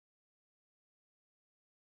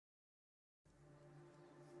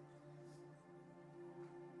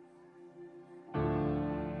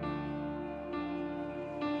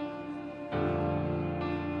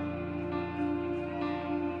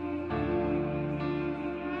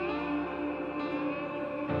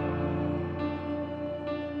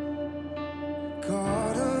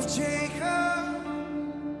Jacob,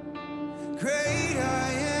 great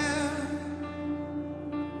I am,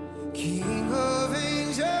 King of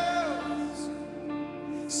angels,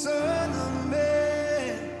 Son of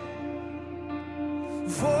man,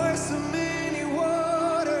 voice of many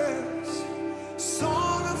waters,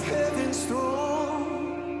 song of heaven's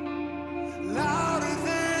throne, louder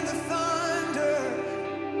than the thunder,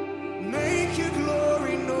 make your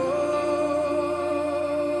glory known.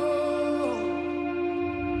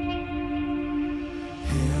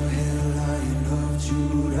 Hail, hail, Lion of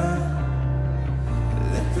Judah,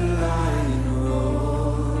 let the lion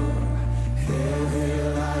roar. Hail, hail,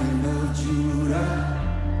 Lion of Judah,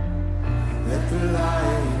 let the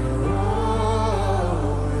lion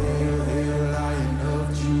roar. Hail, hail, Lion of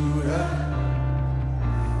Judah,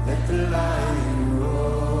 let the lion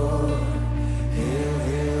roar. Hail,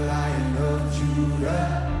 hail, Lion of Judah,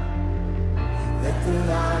 let the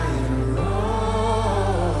lion roar.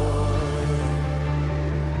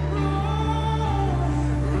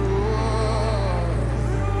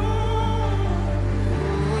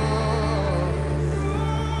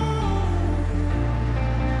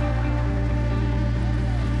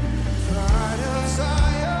 Pride of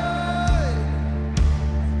Zion,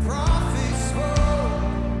 prophets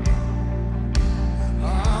spoke,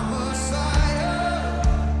 our Messiah,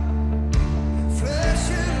 flesh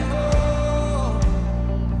and bone.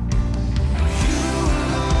 You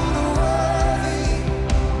alone are worthy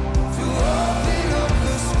to open up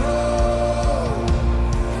the scroll.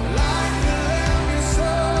 Like the lamb you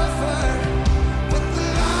suffered, but the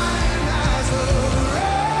lion has arose.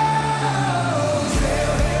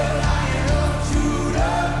 Hail, hail, Lion of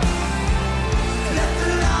Judah, let the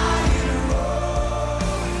lion roar.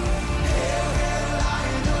 Hail, hail,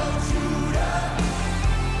 Lion of Judah,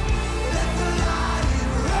 let the lion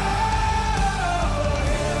roar.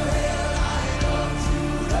 Hail, hail, Lion of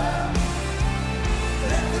Judah,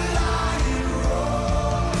 let the lion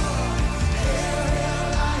roar. Hail, hail,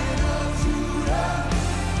 Lion of Judah,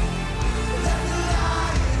 let the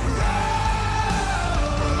lion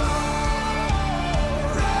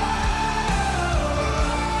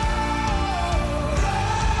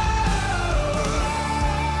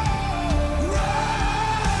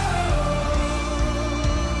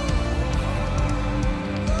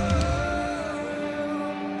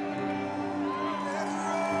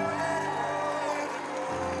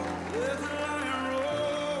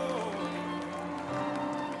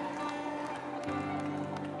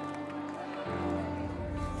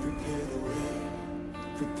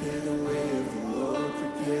Prepare the way of the Lord,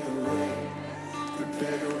 prepare the way.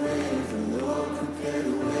 Prepare the way of the Lord, prepare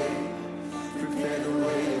the way. Prepare the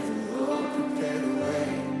way of the Lord, prepare the way.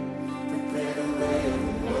 Prepare the way of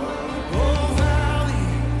the Lord. Oh, valley,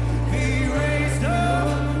 be raised up,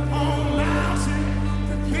 on mountain,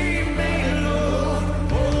 be made low.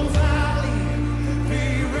 Oh, valley, be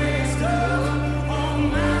raised up, on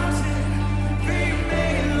mountain, be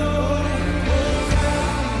made low. Oh,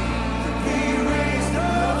 valley, be raised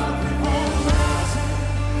up, on mountain,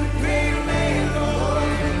 be made low.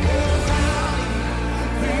 Oh, valley,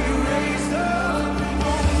 be raised up,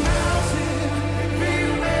 on mountain, be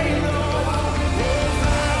made low. Oh,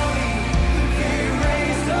 valley, be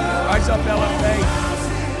raised up. Rise up, LFA.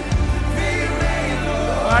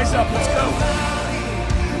 Rise up, let's go.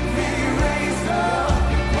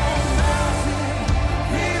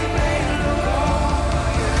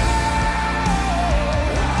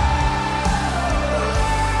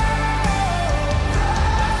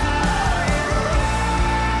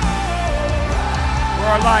 Where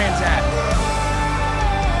are our lions at?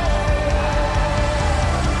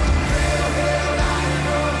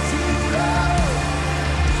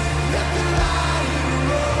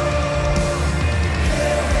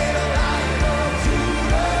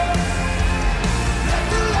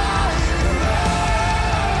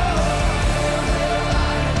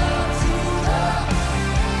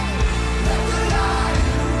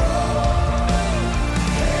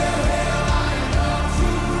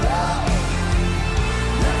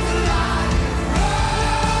 Let the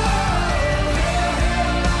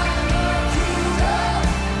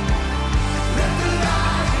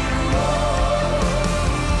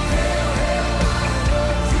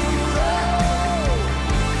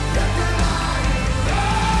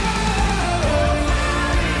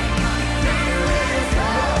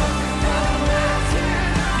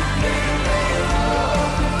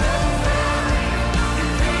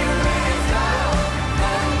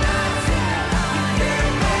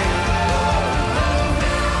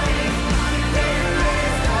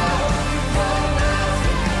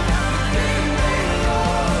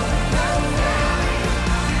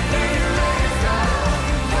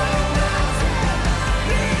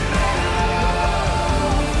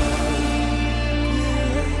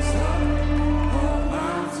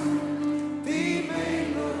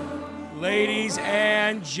Ladies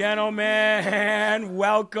and gentlemen,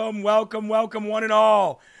 welcome, welcome, welcome, one and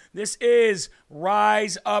all. This is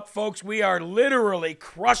Rise Up, folks. We are literally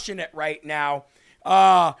crushing it right now.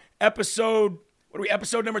 Episode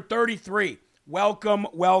number 33. Welcome,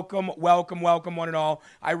 welcome, welcome, welcome, one and all.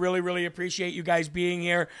 I really, really appreciate you guys being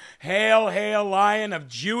here. Hail, hail, Lion of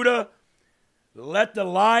Judah. Let the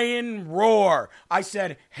lion roar. I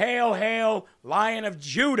said, hail, hail, Lion of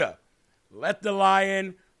Judah. Let the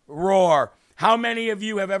lion roar. How many of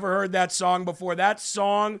you have ever heard that song before? That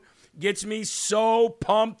song gets me so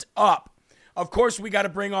pumped up. Of course, we got to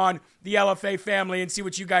bring on the LFA family and see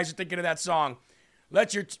what you guys are thinking of that song.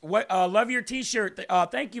 Love your t-shirt.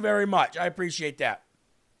 Thank you very much. I appreciate that.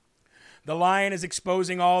 The lion is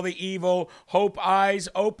exposing all the evil. Hope eyes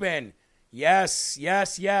open. Yes,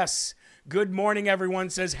 yes, yes. Good morning,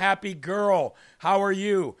 everyone, says Happy Girl. How are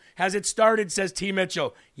you? Has it started, says T.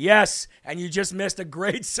 Mitchell. Yes, and you just missed a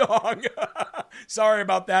great song. Sorry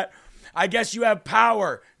about that. I guess you have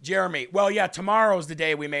power, Jeremy. Well, yeah, tomorrow's the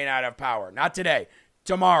day we may not have power. Not today.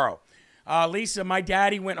 Tomorrow. Lisa, my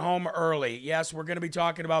daddy went home early. Yes, we're going to be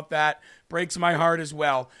talking about that. Breaks my heart as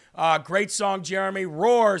well. Great song, Jeremy.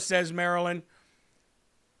 Roar, says Marilyn.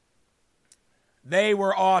 They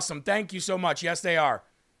were awesome. Thank you so much. Yes, they are.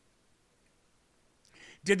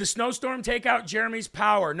 Did the snowstorm take out Jeremy's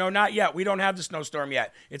power? No, not yet. We don't have the snowstorm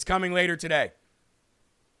yet. It's coming later today.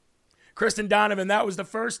 Kristen Donovan, that was the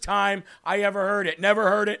first time I ever heard it. Never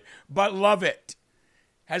heard it, but love it.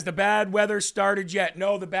 Has the bad weather started yet?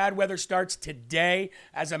 No, the bad weather starts today.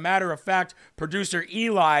 As a matter of fact, producer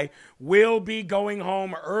Eli will be going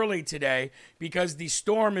home early today because the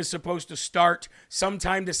storm is supposed to start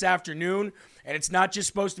sometime this afternoon. And it's not just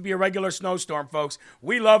supposed to be a regular snowstorm, folks.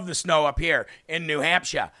 We love the snow up here in New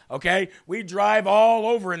Hampshire, okay? We drive all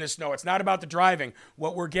over in the snow. It's not about the driving.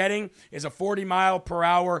 What we're getting is a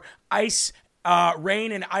 40-mile-per-hour ice,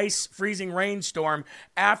 rain and ice freezing rainstorm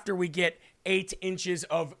after we get 8 inches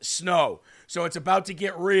of snow. So it's about to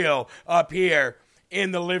get real up here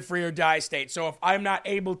in the Live Free or Die state. So if I'm not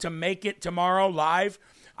able to make it tomorrow live,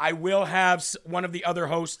 I will have one of the other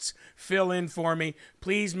hosts fill in for me.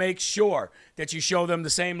 Please make sure that you show them the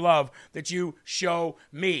same love that you show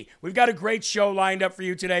me. We've got a great show lined up for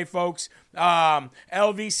you today, folks.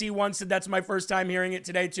 LVC1 said that's my first time hearing it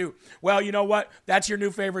today, too. Well, you know what? That's your new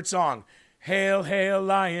favorite song. Hail, hail,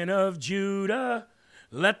 Lion of Judah.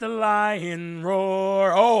 Let the lion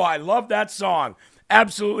roar. Oh, I love that song.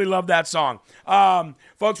 Absolutely love that song.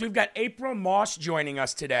 Folks, we've got April Moss joining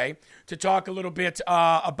us today to talk a little bit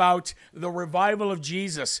about the revival of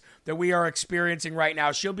Jesus that we are experiencing right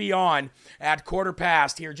now. She'll be on at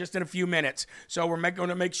 1:15 here just in a few minutes. So we're going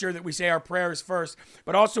to make sure that we say our prayers first.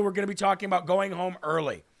 But also we're going to be talking about going home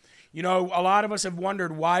early. You know, a lot of us have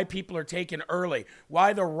wondered why people are taken early,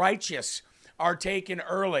 why the righteous are taken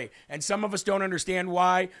early. And some of us don't understand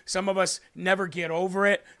why. Some of us never get over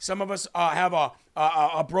it. Some of us have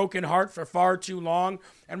a broken heart for far too long.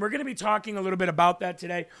 And we're going to be talking a little bit about that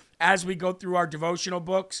today as we go through our devotional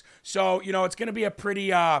books. So, you know, it's going to be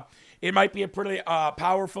it might be a pretty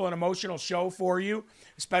powerful and emotional show for you,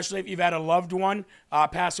 especially if you've had a loved one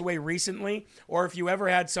pass away recently, or if you ever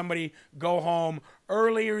had somebody go home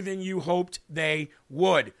earlier than you hoped they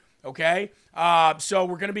would, okay? So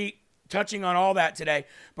we're going to be touching on all that today.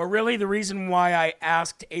 But really the reason why I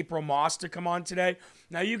asked April Moss to come on today,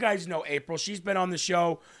 now you guys know April. She's been on the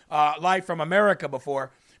show live from America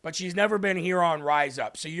before, but she's never been here on Rise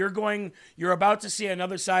Up. So you're about to see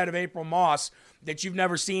another side of April Moss that you've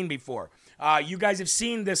never seen before. You guys have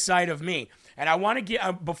seen this side of me. And I want to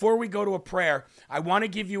get, before we go to a prayer, I want to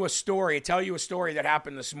give you tell you a story that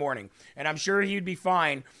happened this morning. And I'm sure he'd be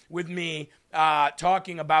fine with me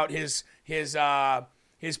talking about his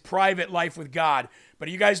private life with God. But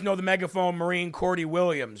you guys know the Megaphone Marine Cordy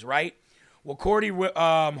Williams, right? Well, Cordy,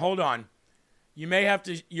 hold on. You may have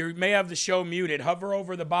the show muted. Hover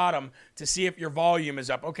over the bottom to see if your volume is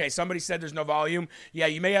up. Okay, somebody said there's no volume. Yeah,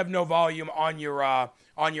 you may have no volume on your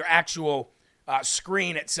actual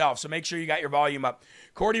screen itself. So make sure you got your volume up.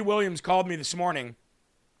 Cordy Williams called me this morning.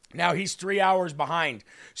 Now, he's 3 hours behind.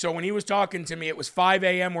 So when he was talking to me, it was 5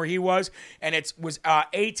 a.m. where he was, and it was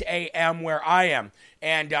 8 a.m. where I am.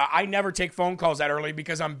 And I never take phone calls that early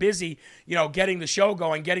because I'm busy, you know, getting the show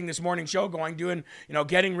going, getting this morning show going, doing, you know,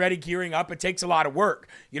 getting ready, gearing up. It takes a lot of work.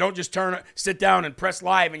 You don't just sit down and press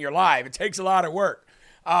live and you're live. It takes a lot of work.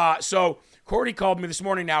 So Cordy called me this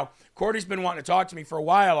morning. Now, Cordy's been wanting to talk to me for a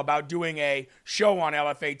while about doing a show on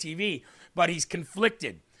LFA TV, but he's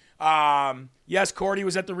conflicted. Yes, Cordy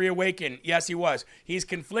was at the Reawaken. Yes, he was. He's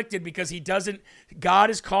conflicted because God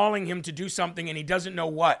is calling him to do something and he doesn't know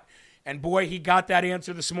what. And boy, he got that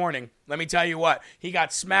answer this morning. Let me tell you what, he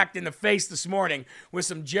got smacked in the face this morning with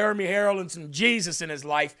some Jeremy Harrell and some Jesus in his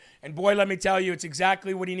life. And boy, let me tell you, it's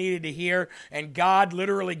exactly what he needed to hear. And God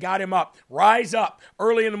literally got him up, rise up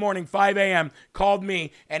early in the morning, 5 a.m., called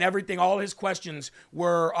me, and everything, all his questions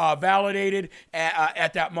were validated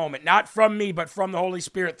at that moment. Not from me, but from the Holy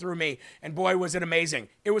Spirit through me. And boy, was it amazing.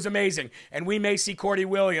 It was amazing. And we may see Cordy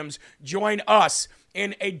Williams join us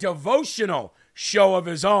in a devotional show of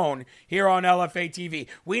his own here on LFA TV.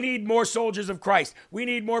 We need more soldiers of Christ. We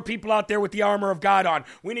need more people out there with the armor of God on.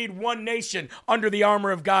 We need one nation under the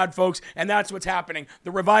armor of God, folks, and that's what's happening.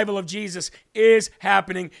 The revival of Jesus is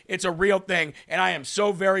happening. It's a real thing, and I am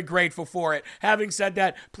so very grateful for it. Having said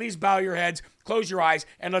that, please bow your heads, close your eyes,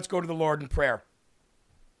 and let's go to the Lord in prayer.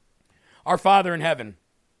 Our Father in heaven,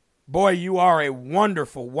 boy, you are a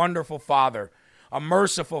wonderful, wonderful Father, a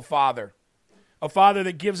merciful Father. A Father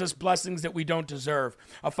that gives us blessings that we don't deserve.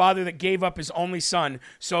 A Father that gave up his only Son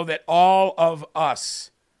so that all of us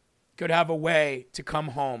could have a way to come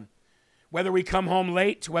home. Whether we come home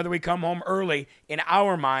late, whether we come home early, in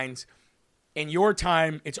our minds, in your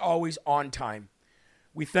time, it's always on time.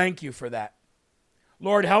 We thank you for that.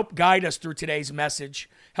 Lord, help guide us through today's message.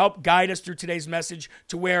 Help guide us through today's message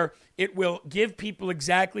to where it will give people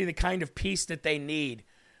exactly the kind of peace that they need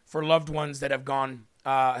for loved ones that have gone,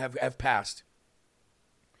 have passed.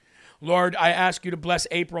 Lord, I ask you to bless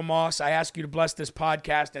April Moss. I ask you to bless this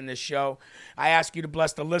podcast and this show. I ask you to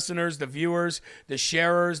bless the listeners, the viewers, the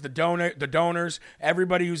sharers, the donors,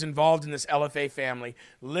 everybody who's involved in this LFA family.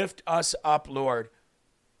 Lift us up, Lord.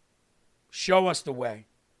 Show us the way.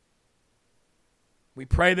 We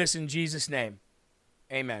pray this in Jesus' name.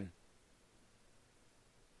 Amen.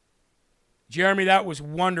 Jeremy, that was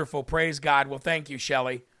wonderful. Praise God. Well, thank you,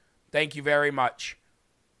 Shelley. Thank you very much.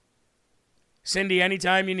 Cindy,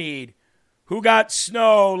 anytime you need. Who got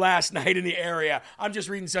snow last night in the area? I'm just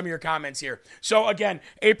reading some of your comments here. So again,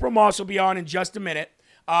 April Moss will be on in just a minute.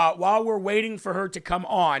 While we're waiting for her to come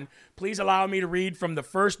on, please allow me to read from the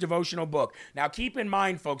first devotional book. Now keep in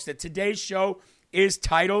mind, folks, that today's show is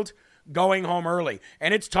titled Going Home Early.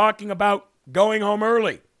 And it's talking about going home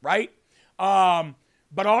early, right?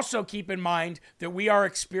 But also keep in mind that we are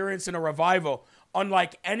experiencing a revival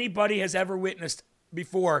unlike anybody has ever witnessed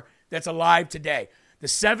before that's alive today. The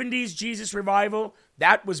 70s Jesus revival,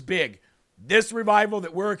 that was big. This revival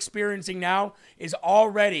that we're experiencing now is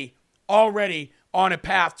already on a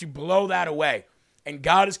path to blow that away. And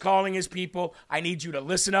God is calling his people. I need you to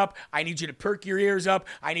listen up. I need you to perk your ears up.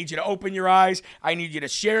 I need you to open your eyes. I need you to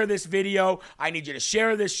share this video. I need you to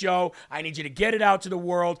share this show. I need you to get it out to the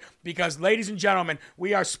world because, ladies and gentlemen,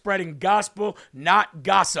 we are spreading gospel, not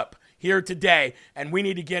gossip here today, and we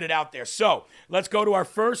need to get it out there. So let's go to our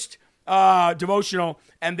first devotional,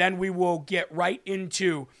 and then we will get right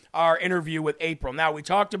into our interview with April. Now, we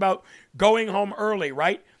talked about going home early,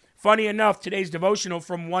 right? Funny enough, today's devotional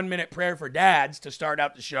from 1 Minute Prayer for Dads to start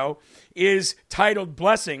out the show is titled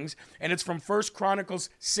Blessings, and it's from 1 Chronicles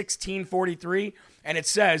 16:43, and it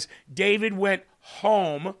says, David went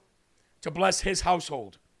home to bless his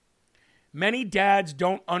household. Many dads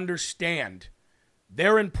don't understand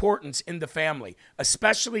their importance in the family,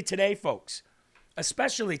 especially today, folks,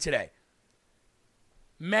 especially today.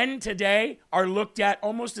 Men today are looked at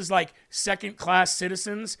almost as like second-class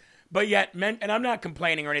citizens, but yet men, and I'm not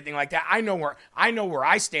complaining or anything like that. I know where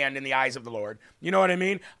I stand in the eyes of the Lord. You know what I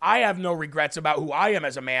mean? I have no regrets about who I am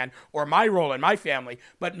as a man or my role in my family,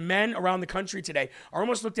 but men around the country today are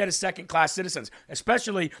almost looked at as second-class citizens,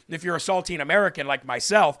 especially if you're a saltine American like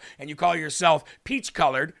myself and you call yourself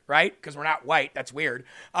peach-colored, right? Because we're not white. That's weird.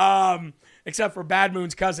 Except for Bad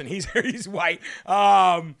Moon's cousin. He's white.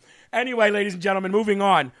 Anyway, ladies and gentlemen, moving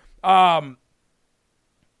on.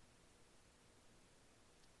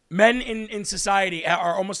 Men in society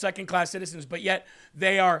are almost second-class citizens, but yet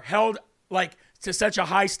they are held like to such a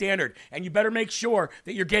high standard. And you better make sure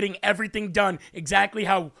that you're getting everything done exactly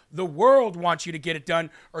how the world wants you to get it done,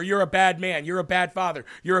 or you're a bad man, you're a bad father,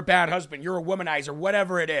 you're a bad husband, you're a womanizer,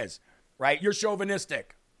 whatever it is, right? You're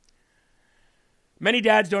chauvinistic. Many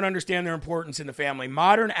dads don't understand their importance in the family.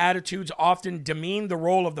 Modern attitudes often demean the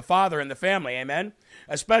role of the father in the family, amen?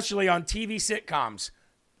 Especially on TV sitcoms.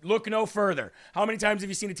 Look no further. How many times have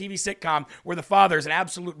you seen a TV sitcom where the father is an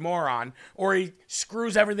absolute moron or he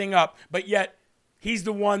screws everything up, but yet he's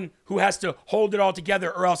the one who has to hold it all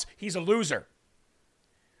together or else he's a loser?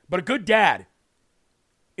 But a good dad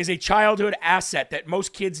is a childhood asset that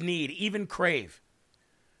most kids need, even crave.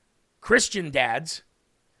 Christian dads,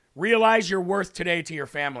 realize your worth today to your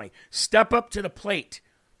family. Step up to the plate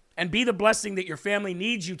and be the blessing that your family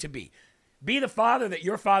needs you to be. Be the father that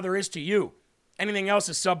your father is to you. Anything else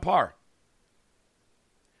is subpar.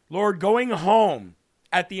 Lord, going home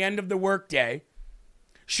at the end of the workday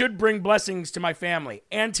should bring blessings to my family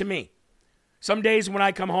and to me. Some days when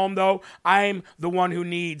I come home, though, I'm the one who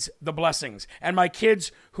needs the blessings. And my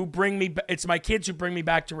kids who bring me, it's my kids who bring me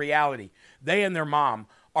back to reality. They and their mom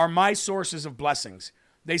are my sources of blessings.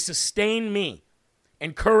 They sustain me,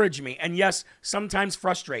 encourage me, and yes, sometimes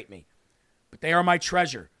frustrate me. But they are my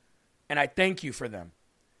treasure, and I thank you for them.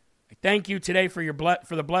 I thank you today for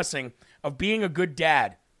for the blessing of being a good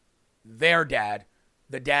dad, their dad,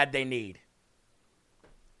 the dad they need.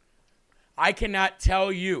 I cannot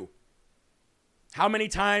tell you how many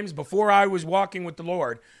times before I was walking with the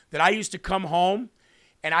Lord that I used to come home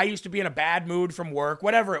and I used to be in a bad mood from work,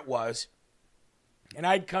 whatever it was. And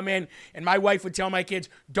I'd come in and my wife would tell my kids,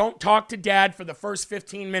 don't talk to dad for the first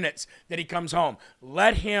 15 minutes that he comes home.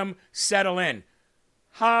 Let him settle in.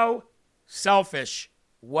 How selfish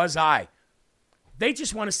was I? They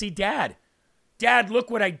just want to see dad. Dad,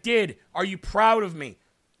 look what I did. Are you proud of me?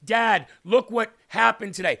 Dad, look what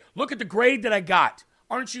happened today. Look at the grade that I got.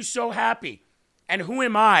 Aren't you so happy? And who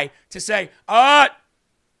am I to say,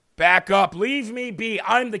 back up, leave me be.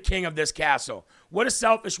 I'm the king of this castle. What a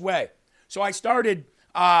selfish way. So I started,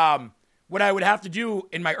 what I would have to do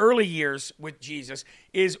in my early years with Jesus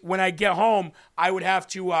is when I get home, I would have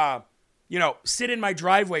to, sit in my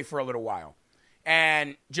driveway for a little while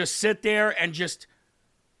and just sit there and just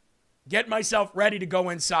get myself ready to go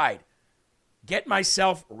inside. Get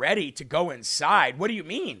myself ready to go inside? What do you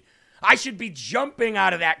mean? I should be jumping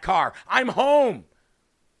out of that car. I'm home.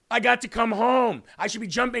 I got to come home. I should be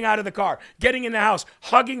jumping out of the car, getting in the house,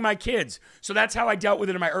 hugging my kids. So that's how I dealt with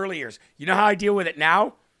it in my early years. You know how I deal with it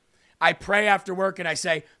now? I pray after work and I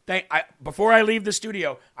say, before I leave the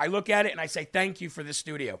studio, I look at it and I say, thank you for this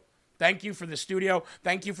studio. Thank you for the studio.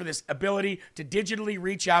 Thank you for this ability to digitally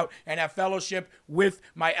reach out and have fellowship with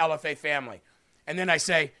my LFA family. And then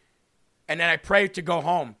I pray to go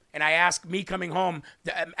home. And I ask me coming home,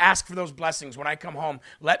 ask for those blessings when I come home.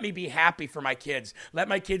 Let me be happy for my kids. Let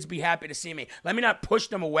my kids be happy to see me. Let me not push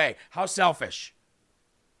them away. How selfish.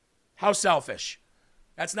 How selfish.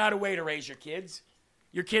 That's not a way to raise your kids.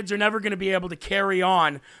 Your kids are never going to be able to carry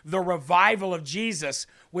on the revival of Jesus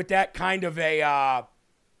with that kind of a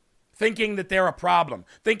thinking that they're a problem,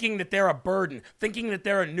 thinking that they're a burden, thinking that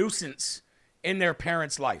they're a nuisance in their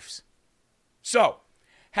parents' lives. So,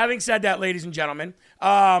 having said that, ladies and gentlemen,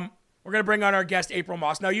 we're going to bring on our guest, April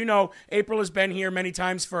Moss. Now, you know, April has been here many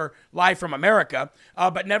times for Live from America,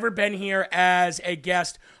 but never been here as a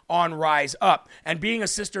guest on Rise Up. And being a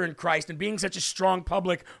sister in Christ and being such a strong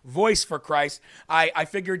public voice for Christ, I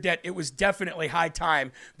figured that it was definitely high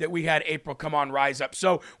time that we had April come on Rise Up.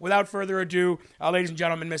 So without further ado, ladies and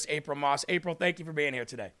gentlemen, Miss April Moss. April, thank you for being here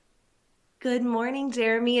today. Good morning,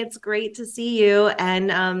 Jeremy. It's great to see you.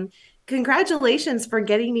 And congratulations for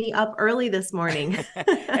getting me up early this morning.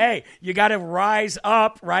 Hey, you got to rise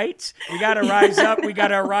up, right? We got to rise up. We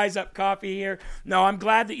got our Rise Up coffee here. No, I'm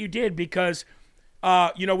glad that you did because,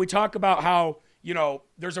 we talk about how,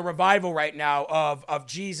 there's a revival right now of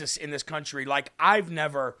Jesus in this country like I've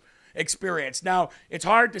never experienced. Now, it's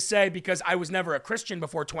hard to say because I was never a Christian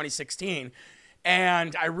before 2016,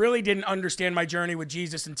 and I really didn't understand my journey with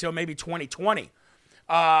Jesus until maybe 2020.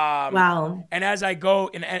 Wow. And as I go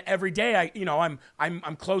and every day,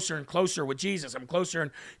 I'm closer and closer with Jesus. I'm closer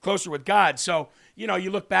and closer with God. So,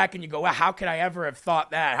 you look back and you go, well, how could I ever have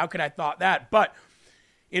thought that? How could I thought that? But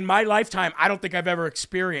in my lifetime, I don't think I've ever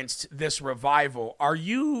experienced this revival. Are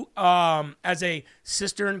you, as a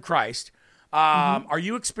sister in Christ, are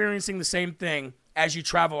you experiencing the same thing as you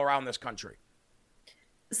travel around this country?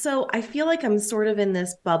 So I feel like I'm sort of in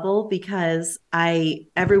this bubble because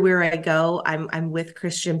everywhere I go, I'm with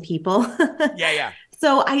Christian people. Yeah.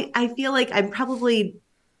 So I feel like I'm probably,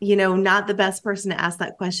 not the best person to ask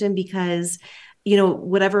that question because,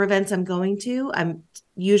 whatever events I'm going to, I'm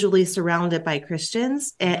usually surrounded by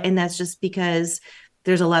Christians. And that's just because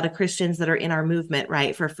there's a lot of Christians that are in our movement,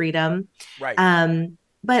 right, for freedom. Right.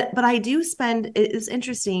 But I do it's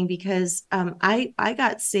interesting because I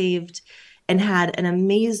got saved and had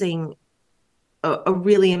a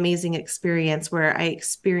really amazing experience where I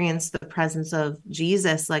experienced the presence of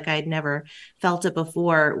Jesus like I'd never felt it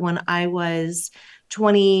before when I was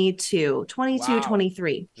 22, wow.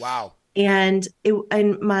 23. Wow. And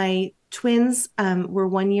my twins were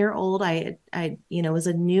 1 year old. I was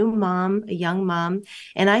a new mom, a young mom,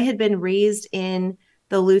 and I had been raised in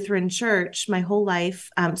the Lutheran church my whole life.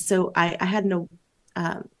 So I had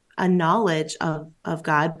a knowledge of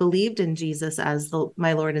God, believed in Jesus as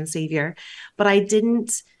my Lord and Savior, but I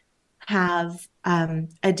didn't have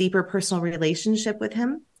a deeper personal relationship with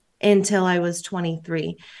him. until I was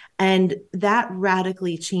 23. And that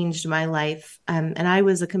radically changed my life. And I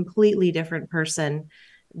was a completely different person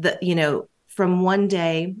that, from one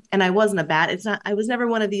day, and I wasn't I was never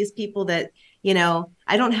one of these people that,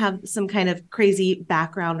 I don't have some kind of crazy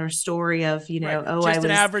background or story of, Right. oh, I Just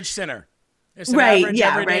an was average sinner. It's an right. average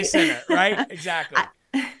Yeah. everyday Right. sinner, right? Exactly.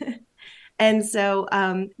 And so,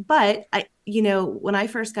 but when I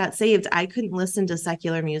first got saved, I couldn't listen to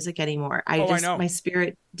secular music anymore. Oh, I know. My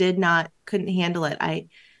spirit couldn't handle it.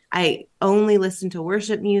 I only listened to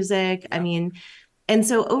worship music. Yeah. And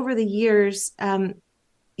so over the years, that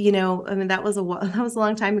was that was a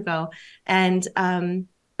long time ago. And,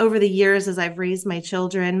 over the years, as I've raised my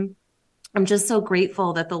children, I'm just so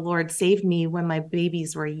grateful that the Lord saved me when my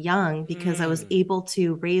babies were young, because I was able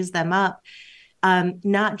to raise them up,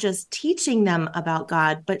 not just teaching them about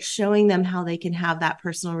God, but showing them how they can have that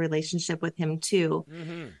personal relationship with Him too.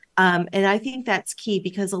 Mm-hmm. And I think that's key,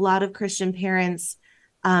 because a lot of Christian parents,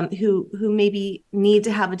 who maybe need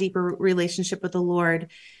to have a deeper relationship with the Lord,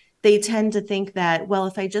 they tend to think that, well,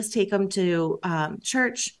 if I just take them to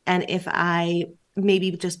church, and if I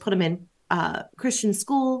maybe just put them in Christian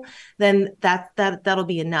school, then that'll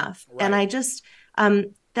be enough. Right. And I just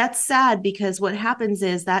that's sad, because what happens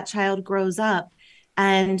is that child grows up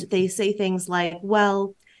and they say things like,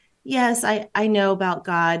 well, yes, I know about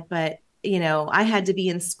God, but I had to be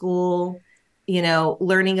in school,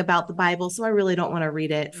 learning about the Bible, so I really don't want to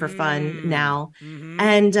read it for fun now.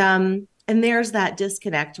 Mm-hmm. And there's that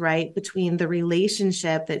disconnect, right, between the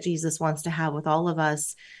relationship that Jesus wants to have with all of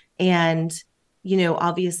us. And,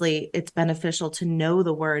 obviously it's beneficial to know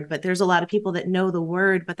the word, but there's a lot of people that know the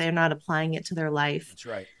word, but they're not applying it to their life. That's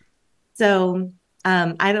right. So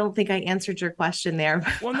I don't think I answered your question there.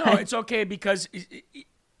 Well, no, it's okay, because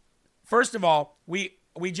first of all, we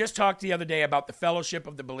just talked the other day about the fellowship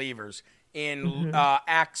of the believers in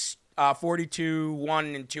Acts 42,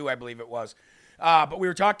 1 and 2, I believe it was. But we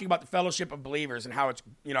were talking about the fellowship of believers and how it's,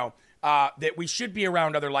 that we should be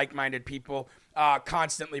around other like-minded people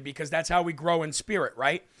constantly, because that's how we grow in spirit,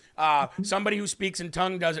 right? Somebody who speaks in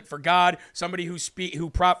tongue does it for God. Somebody who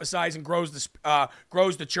prophesies and grows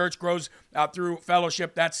the church, grows through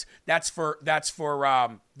fellowship. That's for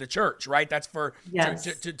the church, right? That's for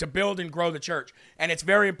Yes. to build and grow the church. And it's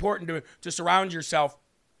very important to surround yourself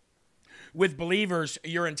with believers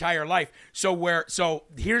your entire life. So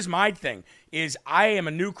here's my thing is, I am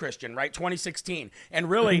a new Christian, right? 2016. And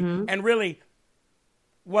really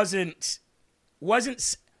wasn't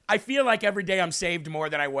I feel like every day I'm saved more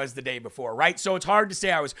than I was the day before, right? So it's hard to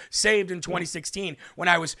say I was saved in 2016 when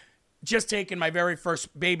I was just taking my very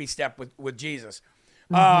first baby step with Jesus.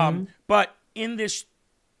 But in this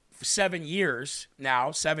 7 years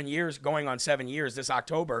now, 7 years, going on 7 years this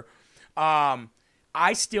October,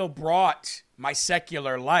 I still brought my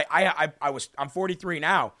secular life. I'm 43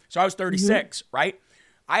 now, so I was 36, right?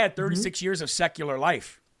 I had 36 years of secular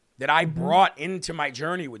life that I brought into my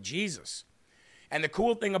journey with Jesus. And the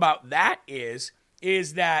cool thing about that is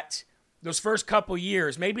that those first couple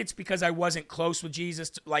years, maybe it's because I wasn't close with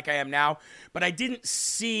Jesus like I am now, but I didn't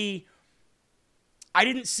see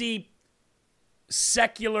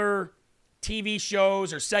secular TV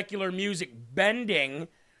shows or secular music bending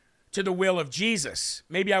to the will of Jesus.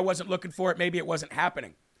 Maybe I wasn't looking for it. Maybe it wasn't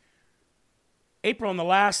happening. April,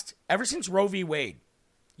 ever since Roe v. Wade,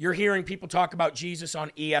 you're hearing people talk about Jesus on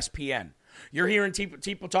ESPN. You're hearing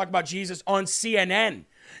people talk about Jesus on CNN.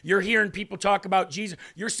 You're hearing people talk about Jesus.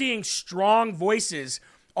 You're seeing strong voices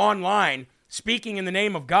online speaking in the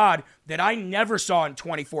name of God that I never saw in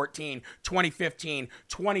 2014, 2015,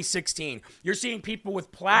 2016. You're seeing people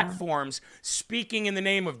with platforms speaking in the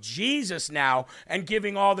name of Jesus now and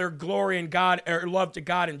giving all their glory and God or love to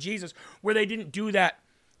God and Jesus, where they didn't do that,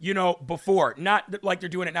 before. Not like they're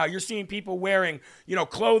doing it now. You're seeing people wearing,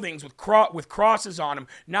 clothing with crosses on them,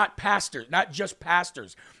 not just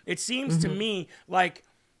pastors. It seems to me like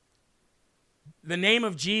the name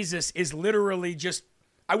of Jesus is literally just,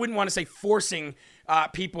 I wouldn't want to say forcing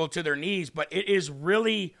people to their knees, but it is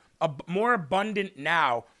really more abundant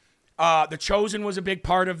now. The Chosen was a big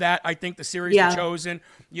part of that. I think the series The Chosen,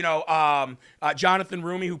 Jonathan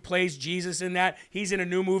Rumi, who plays Jesus in that, he's in a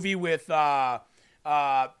new movie with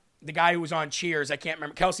the guy who was on Cheers. I can't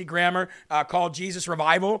remember. Kelsey Grammer, called Jesus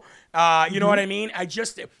Revival. You know what I mean?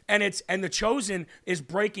 And The Chosen is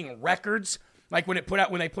breaking records. Like when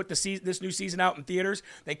they put this new season out in theaters,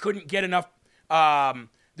 they couldn't get enough.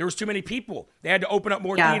 There was too many people. They had to open up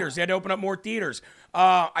more theaters.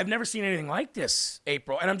 I've never seen anything like this,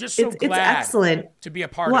 April, and I'm just so glad it's excellent to be a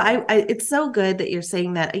part of it. Well, it's so good that you're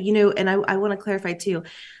saying that, and I want to clarify too.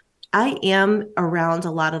 I am around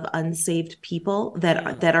a lot of unsaved people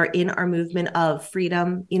that are in our movement of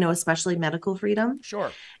freedom, especially medical freedom.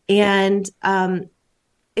 Sure. And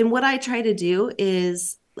what I try to do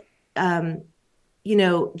is, um,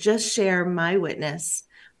 just share my witness,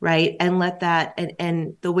 right? And let that,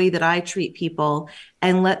 and the way that I treat people,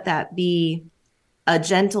 and let that be a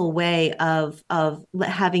gentle way of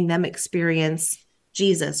having them experience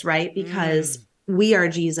Jesus, right? Because we are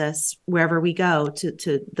Jesus wherever we go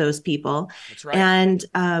to those people. That's right. And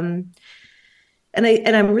I'm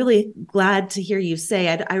really glad to hear you say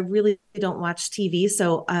I really don't watch TV.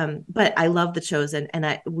 So, but I love The Chosen,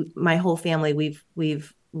 and my whole family,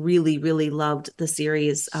 we've really, really loved the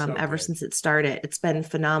series ever since it started. It's been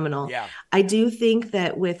phenomenal. Yeah. I do think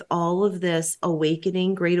that with all of this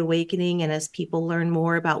awakening, great awakening, and as people learn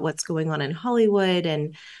more about what's going on in Hollywood,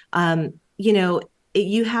 and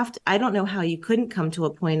you have to, I don't know how you couldn't come to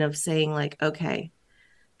a point of saying like, okay,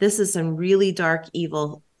 this is some really dark,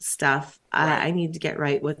 evil stuff. Right. I need to get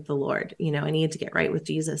right with the Lord. I need to get right with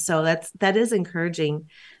Jesus. So that is encouraging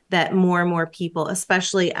that more and more people,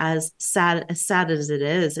 especially as sad as it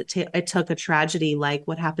is, it took a tragedy like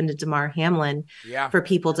what happened to Damar Hamlin for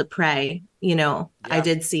people to pray. I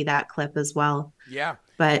did see that clip as well. Yeah.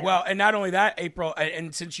 But well, and not only that, April,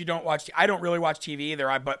 and since you don't watch, I don't really watch TV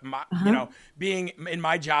either. But being in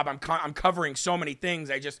my job, I'm covering so many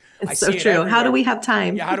things. I it's see so true. Everywhere. How do we have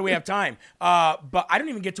time? Yeah, how do we have time? But I don't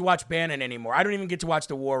even get to watch Bannon anymore. I don't even get to watch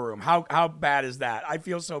The War Room. How bad is that? I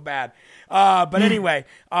feel so bad. But anyway,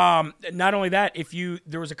 not only that,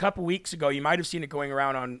 there was a couple weeks ago, you might have seen it going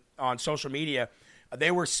around on social media.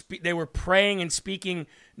 They were praying and speaking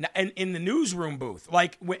in the newsroom booth,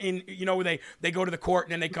 like where they go to the court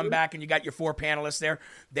and then they come back and you got your 4 panelists there.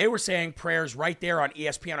 They were saying prayers right there on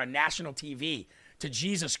ESPN on national TV to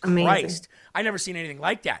Jesus Christ. Amazing. I never seen anything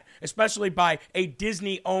like that, especially by a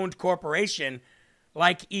Disney-owned corporation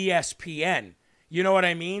like ESPN. You know what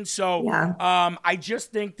I mean? So I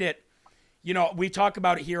just think that, we talk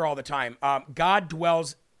about it here all the time.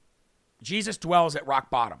 Jesus dwells at rock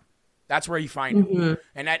bottom. That's where you find him.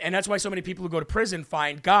 And that's why so many people who go to prison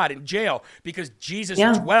find God in jail, because Jesus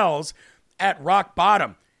dwells at rock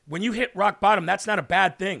bottom. When you hit rock bottom, that's not a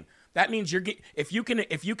bad thing. That means if you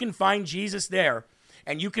can find Jesus there,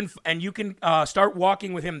 and you can start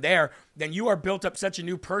walking with him there, then you are built up such a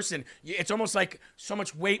new person. It's almost like so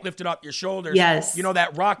much weight lifted off your shoulders. Yes.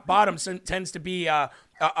 That rock bottom tends to be a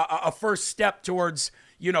first step towards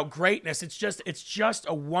greatness. It's just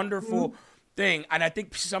a wonderful thing. And I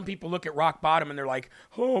think some people look at rock bottom and they're like,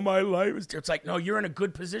 oh, my life is... It's like, no, you're in a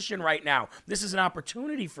good position right now. This is an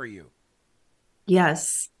opportunity for you.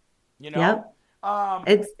 Yes. Yep.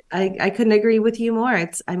 I couldn't agree with you more.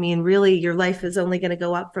 Really, your life is only going to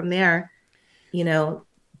go up from there,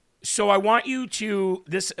 So I want you to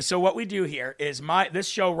so what we do here is this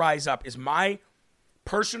show Rise Up is my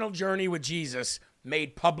personal journey with Jesus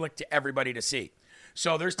made public to everybody to see.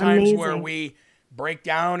 So there's times where we break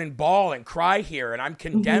down and bawl and cry here, and I'm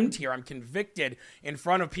condemned here. I'm convicted in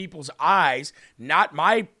front of people's eyes. Not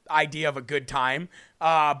my idea of a good time,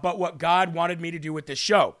 but what God wanted me to do with this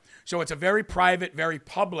show. So it's a very private, very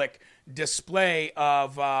public display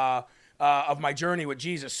of my journey with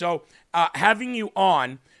Jesus. So having you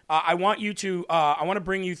on, I want to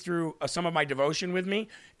bring you through some of my devotion with me,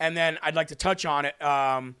 and then I'd like to touch on it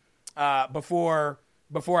before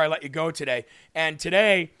I let you go today. And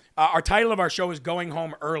today, our title of our show is Going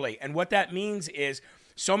Home Early. And what that means is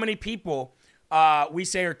so many people, we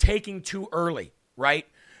say, are taking too early, right?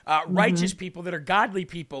 Righteous people that are godly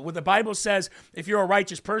people. What the Bible says, if you're a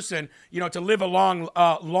righteous person, to live a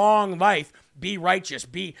long life, be righteous,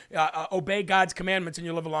 obey God's commandments, and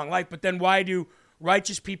you'll live a long life. But then why do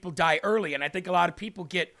righteous people die early? And I think a lot of people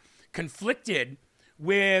get conflicted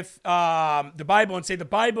with the Bible and say the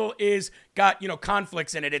Bible is got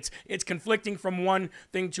conflicts in it. It's conflicting from one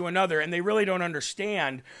thing to another, and they really don't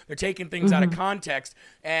understand. They're taking things out of context.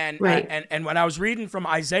 And and when I was reading from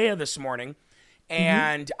Isaiah this morning,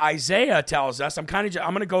 and Isaiah tells us, I'm going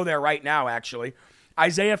to go there right now. Actually,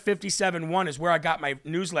 Isaiah 57:1 is where I got my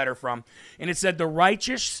newsletter from, and it said, "The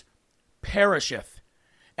righteous perisheth,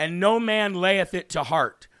 and no man layeth it to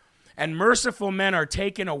heart, and merciful men are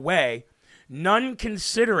taken away, none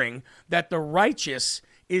considering that the righteous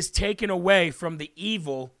is taken away from the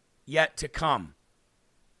evil yet to come."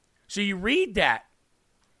 So you read that,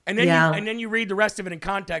 and then you read the rest of it in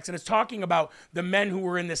context, and it's talking about the men who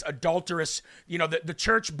were in this adulterous, the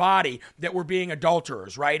church body that were being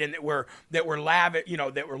adulterers, right, and that were lavish,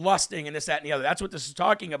 that were lusting and this, that, and the other. That's what this is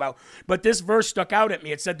talking about. But this verse stuck out at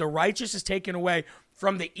me. It said, "The righteous is taken away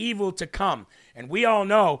from the evil to come," and we all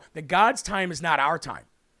know that God's time is not our time.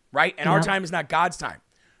 right? And our time is not God's time.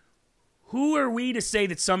 Who are we to say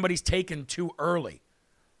that somebody's taken too early?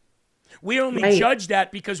 We only judge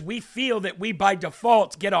that because we feel that we by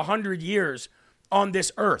default get 100 years on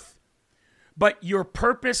this earth. But your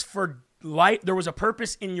purpose for life, there was a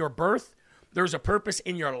purpose in your birth, there's a purpose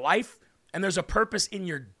in your life, and there's a purpose in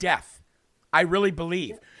your death. I really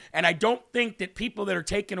believe. And I don't think that people that are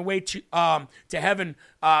taken away to heaven,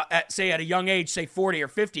 at a young age, say 40 or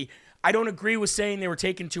 50, I don't agree with saying they were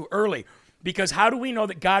taken too early. Because how do we know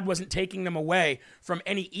that God wasn't taking them away from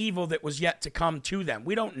any evil that was yet to come to them?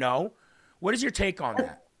 We don't know. What is your take on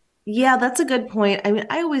that? Yeah, that's a good point. I mean,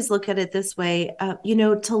 I always look at it this way.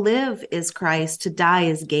 To live is Christ, to die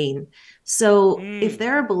is gain. So if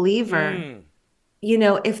they're a believer,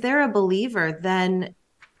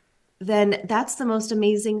 then that's the most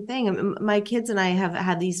amazing thing. My kids and I have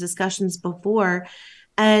had these discussions before.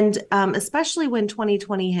 And especially when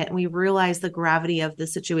 2020 hit and we realized the gravity of the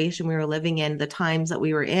situation we were living in, the times that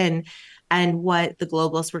we were in, and what the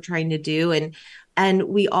globalists were trying to do. And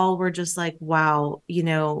we all were just like, wow,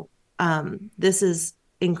 this is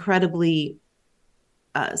incredibly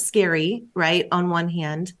scary, right? On one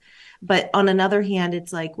hand. But on another hand,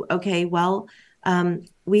 it's like, okay, well,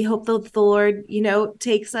 we hope that the Lord,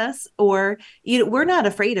 takes us, or, we're not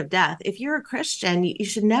afraid of death. If you're a Christian, you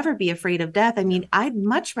should never be afraid of death. I mean, I'd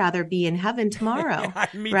much rather be in heaven tomorrow,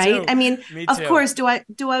 Me right? too. I mean, Me of too. course, do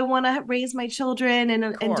I want to raise my children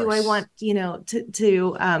and do I want,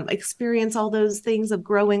 to experience all those things of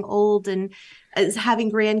growing old and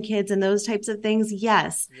having grandkids and those types of things?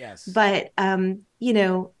 Yes. But,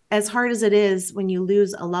 as hard as it is when you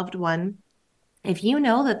lose a loved one, if you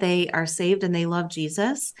know that they are saved and they love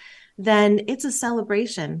Jesus, then it's a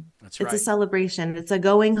celebration. That's right. It's a celebration. It's a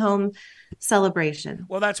going home celebration.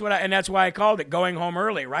 Well, that's why I called it going home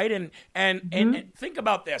early, right? And think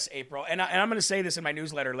about this, April. And I'm going to say this in my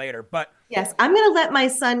newsletter later, but yes, I'm going to let my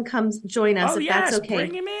son come join us if that's okay.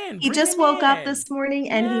 Bring him in. He just woke up this morning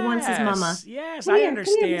and he wants his mama. Yes, I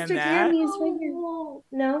understand Mr. that. Jeremy is right here.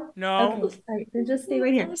 No. No. Okay. All right, then just stay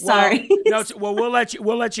right here. Sorry. Well, we'll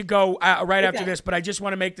let you go right after this. But I just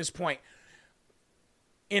want to make this point.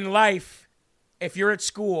 In life, if you're at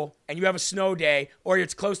school and you have a snow day or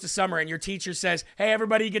it's close to summer and your teacher says, hey,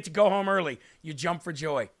 everybody, you get to go home early, you jump for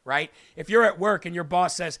joy, right? If you're at work and your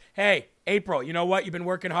boss says, hey, April, you know what? You've been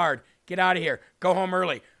working hard. Get out of here. Go home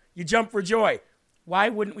early. You jump for joy. Why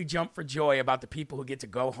wouldn't we jump for joy about the people who get to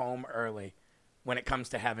go home early when it comes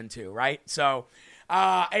to heaven too, right? So,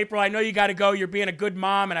 April, I know you got to go. You're being a good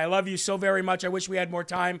mom, and I love you so very much. I wish we had more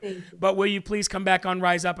time. But will you please come back on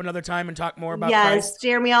Rise Up another time and talk more about Christ? Yes,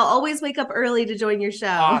 Jeremy, I'll always wake up early to join your show.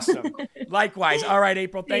 Awesome. Likewise. All right,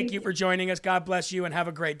 April, thank you for joining us. God bless you, and have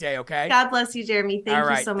a great day, okay? God bless you, Jeremy. Thank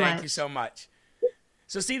you so much. Thank you so much.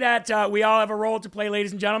 So see that we all have a role to play,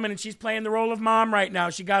 ladies and gentlemen, and she's playing the role of mom right now.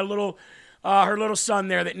 She got a little... her little son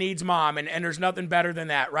there that needs mom, and there's nothing better than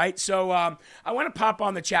that, right? So I want to pop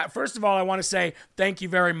on the chat. First of all, I want to say thank you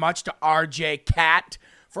very much to RJ Cat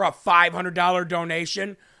for a $500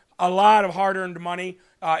 donation. A lot of hard-earned money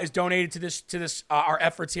is donated to this our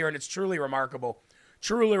efforts here, and it's truly remarkable.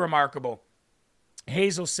 Truly remarkable.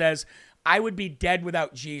 Hazel says, I would be dead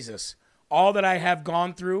without Jesus. All that I have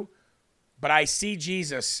gone through, but I see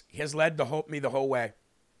Jesus has led me the whole way.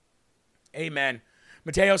 Amen.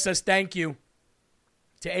 Mateo says, thank you.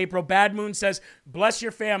 To April. Bad Moon says, bless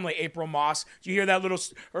your family, April Moss. Did you hear that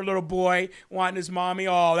her little boy wanting his mommy?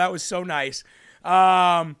 Oh, that was so nice.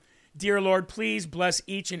 Dear Lord, please bless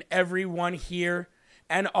each and every one here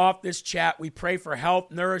and off this chat. We pray for health,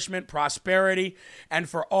 nourishment, prosperity, and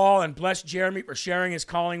for all. And bless Jeremy for sharing his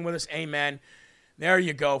calling with us. Amen. There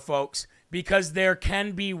you go, folks. Because there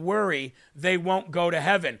can be worry, they won't go to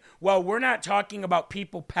heaven. Well, we're not talking about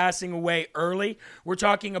people passing away early. We're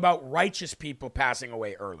talking about righteous people passing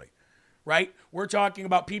away early, right? We're talking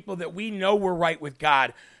about people that we know were right with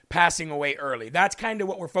God passing away early. That's kind of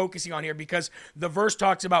what we're focusing on here, because the verse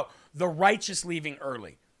talks about the righteous leaving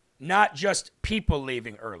early, not just people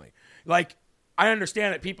leaving early. Like, I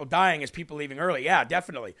understand that people dying is people leaving early. Yeah,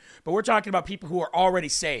 definitely. But we're talking about people who are already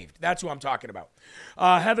saved. That's who I'm talking about.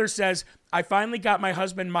 Heather says, I finally got my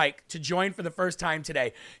husband, Mike, to join for the first time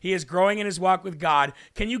today. He is growing in his walk with God.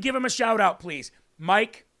 Can you give him a shout out, please?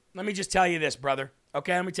 Mike, let me just tell you this, brother.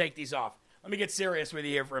 Okay, let me take these off. Let me get serious with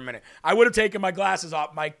you here for a minute. I would have taken my glasses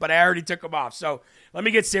off, Mike, but I already took them off. So let me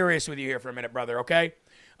get serious with you here for a minute, brother, okay?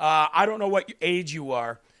 I don't know what age you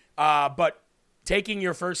are, but taking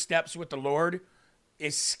your first steps with the Lord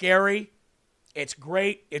is scary, It's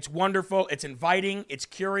great. It's wonderful. It's inviting. It's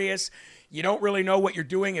curious. You don't really know what you're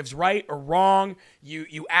doing is right or wrong.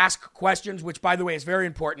 You ask questions, which, by the way, is very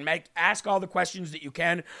important. Ask all the questions that you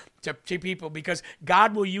can to people, because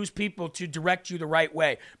God will use people to direct you the right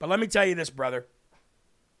way. But let me tell you this, brother.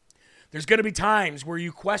 There's going to be times where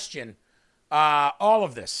you question all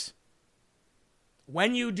of this.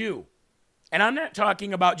 When you do, and I'm not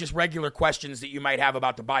talking about just regular questions that you might have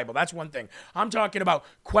about the Bible. That's one thing. I'm talking about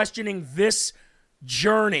questioning this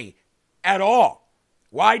journey at all.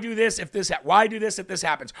 Why do this if this why do this if this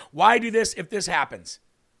happens? Why do this if this happens?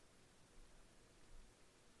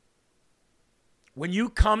 When you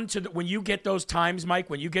come to when you get those times, Mike,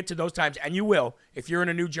 when you get to those times, and you will if you're in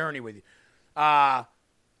a new journey with you,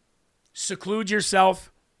 seclude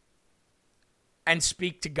yourself and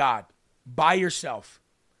speak to God by yourself.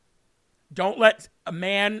 Don't let a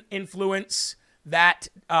man influence that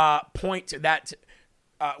point, that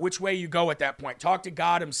which way you go at that point. Talk to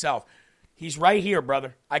God himself. He's right here,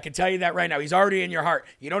 brother. I can tell you that right now. He's already in your heart.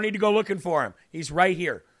 You don't need to go looking for him. He's right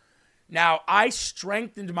here. Now, I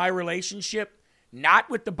strengthened my relationship, not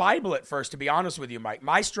with the Bible at first, to be honest with you, Mike.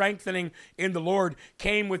 My strengthening in the Lord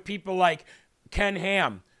came with people like Ken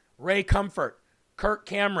Ham, Ray Comfort, Kirk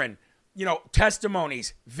Cameron,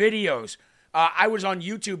 testimonies, videos. I was on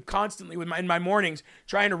YouTube constantly in my mornings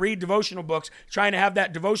trying to read devotional books, trying to have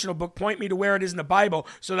that devotional book point me to where it is in the Bible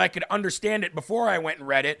so that I could understand it before I went and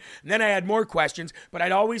read it. And then I had more questions, but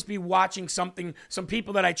I'd always be watching some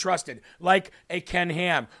people that I trusted, like a Ken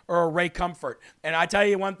Ham or a Ray Comfort. And I tell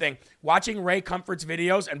you one thing, watching Ray Comfort's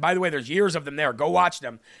videos, and by the way, there's years of them there, go watch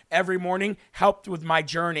them, every morning helped with my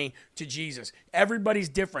journey to Jesus. Everybody's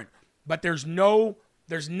different, but there's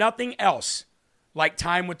nothing else like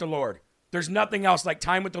time with the Lord. There's nothing else like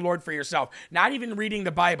time with the Lord for yourself. Not even reading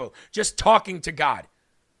the Bible, just talking to God.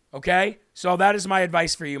 Okay? So that is my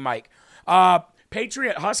advice for you, Mike.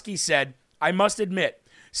 Patriot Husky said, I must admit,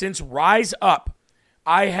 since Rise Up,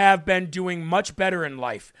 I have been doing much better in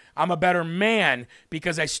life. I'm a better man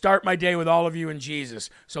because I start my day with all of you in Jesus.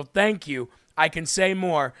 So thank you. I can say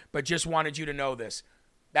more, but just wanted you to know this.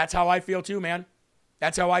 That's how I feel too, man.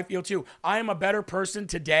 That's how I feel too. I am a better person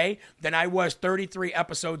today than I was 33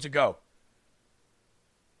 episodes ago.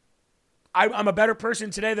 I'm a better person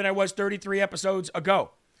today than I was 33 episodes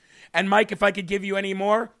ago. And Mike, if I could give you any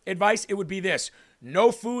more advice, it would be this.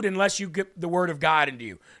 No food unless you get the word of God into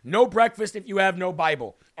you. No breakfast if you have no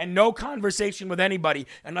Bible. And no conversation with anybody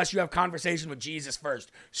unless you have conversation with Jesus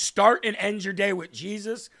first. Start and end your day with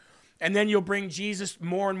Jesus, and then you'll bring Jesus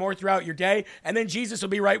more and more throughout your day, and then Jesus will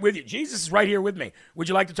be right with you. Jesus is right here with me. Would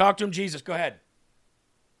you like to talk to him? Jesus, go ahead.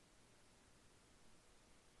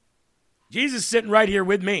 Jesus is sitting right here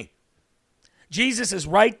with me. Jesus is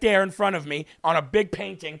right there in front of me on a big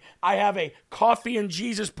painting. I have a Coffee and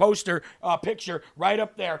Jesus poster picture right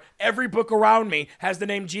up there. Every book around me has the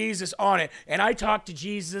name Jesus on it. And I talk to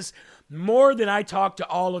Jesus more than I talk to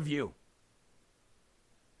all of you.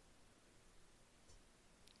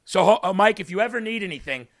 So, Mike, if you ever need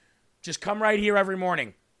anything, just come right here every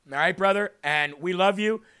morning. All right, brother? And we love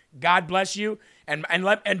you. God bless you. And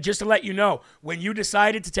just to let you know, when you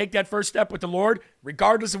decided to take that first step with the Lord,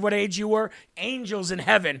 regardless of what age you were, angels in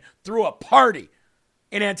heaven threw a party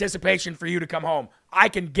in anticipation for you to come home. I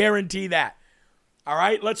can guarantee that. All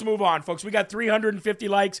right, let's move on, folks. We got 350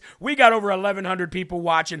 likes. We got over 1,100 people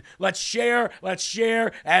watching. Let's share,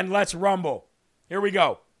 and let's rumble. Here we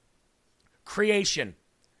go. Creation.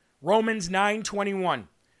 Romans 9:21.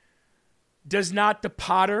 Does not the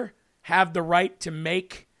potter have the right to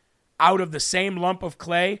make out of the same lump of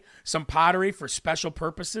clay some pottery for special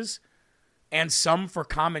purposes and some for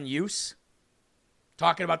common use?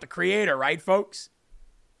 Talking about the Creator, right, folks?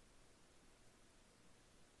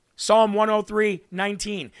 Psalm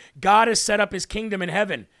 103:19. God has set up his kingdom in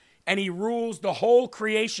heaven, and he rules the whole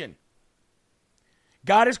creation.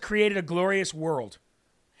 God has created a glorious world,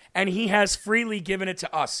 and he has freely given it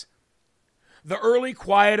to us. The early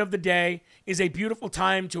quiet of the day is a beautiful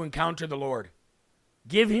time to encounter the Lord.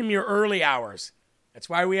 Give him your early hours. That's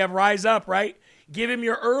why we have Rise Up, right? Give him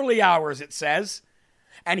your early hours, it says,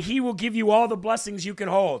 and he will give you all the blessings you can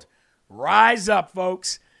hold. Rise up,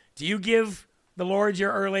 folks. Do you give the Lord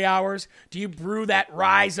your early hours? Do you brew that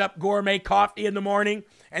Rise Up gourmet coffee in the morning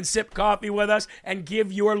and sip coffee with us and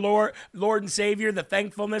give your Lord and Savior the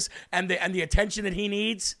thankfulness and the attention that he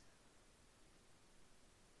needs?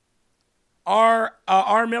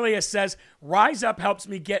 Armilius says, Rise Up helps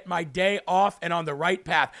me get my day off and on the right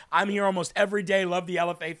path. I'm here almost every day. Love the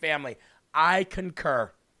LFA family. I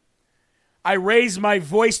concur. I raise my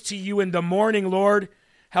voice to you in the morning, Lord.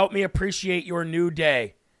 Help me appreciate your new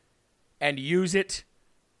day and use it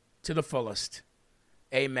to the fullest.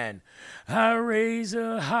 Amen. I raise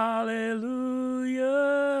a hallelujah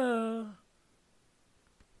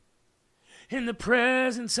in the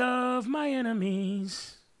presence of my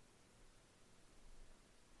enemies.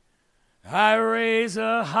 I raise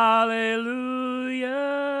a hallelujah.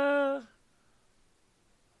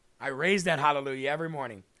 I raise that hallelujah every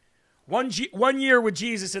morning. 1 year with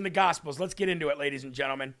Jesus in the Gospels. Let's get into it, ladies and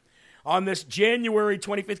gentlemen. On this January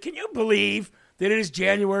 25th. Can you believe that it is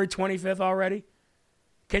January 25th already?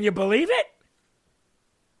 Can you believe it?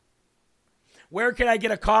 Where can I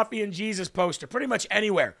get a Coffee and Jesus poster? Pretty much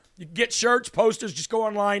anywhere. You can get shirts, posters, just go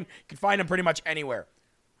online. You can find them pretty much anywhere.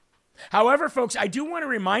 However, folks, I do want to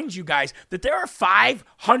remind you guys that there are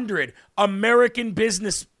 500 American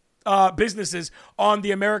businesses on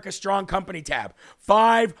the America Strong Company tab.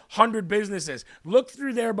 500 businesses. Look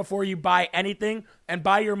through there before you buy anything and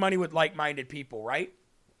buy your money with like-minded people, right?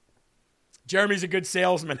 Jeremy's a good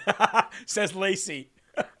salesman, says Lacey.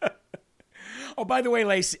 Oh, by the way,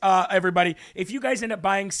 Lacey, everybody, if you guys end up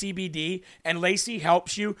buying CBD and Lacey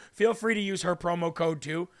helps you, feel free to use her promo code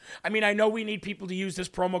too. I mean, I know we need people to use this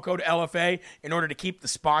promo code LFA in order to keep the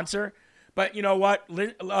sponsor, but you know what?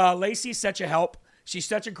 Lacey's such a help. She's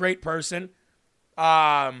such a great person.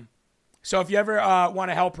 So if you ever want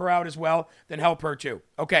to help her out as well, then help her too.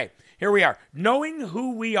 Okay, here we are. Knowing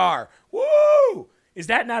who we are. Woo! Is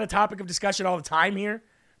that not a topic of discussion all the time here?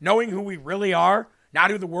 Knowing who we really are, not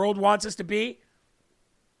who the world wants us to be?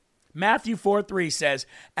 Matthew 4:3 says,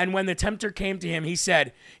 and when the tempter came to him, he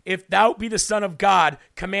said, if thou be the Son of God,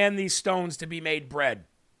 command these stones to be made bread.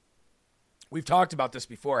 We've talked about this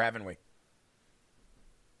before, haven't we?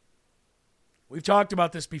 We've talked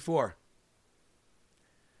about this before.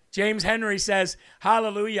 James Henry says,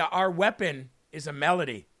 hallelujah, our weapon is a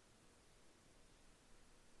melody.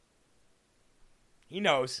 He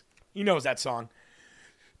knows that song.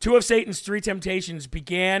 2 of Satan's 3 temptations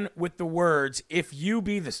began with the words, if you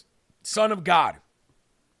be the Son of God.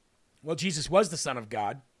 Well, Jesus was the Son of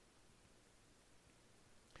God.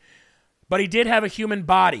 But he did have a human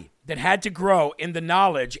body that had to grow in the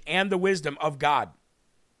knowledge and the wisdom of God.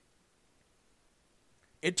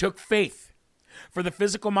 It took faith for the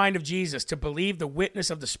physical mind of Jesus to believe the witness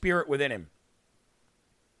of the Spirit within him.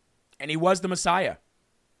 And he was the Messiah.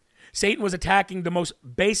 Satan was attacking the most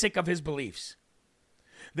basic of his beliefs.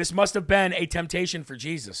 This must have been a temptation for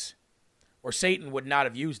Jesus, or Satan would not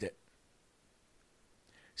have used it.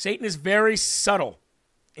 Satan is very subtle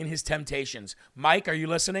in his temptations. Mike, are you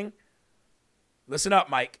listening? Listen up,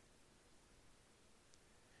 Mike.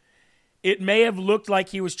 It may have looked like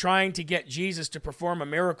he was trying to get Jesus to perform a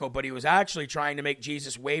miracle, but he was actually trying to make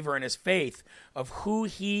Jesus waver in his faith of who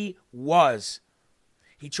he was.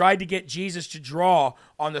 He tried to get Jesus to draw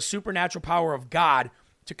on the supernatural power of God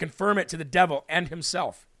to confirm it to the devil and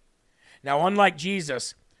himself. Now, unlike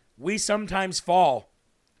Jesus, we sometimes fall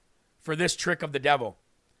for this trick of the devil.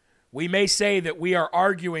 We may say that we are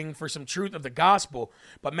arguing for some truth of the gospel,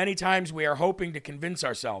 but many times we are hoping to convince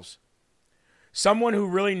ourselves. Someone who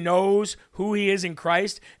really knows who he is in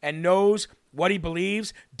Christ and knows what he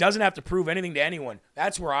believes doesn't have to prove anything to anyone.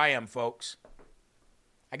 That's where I am, folks.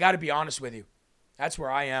 I got to be honest with you. That's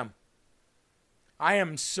where I am. I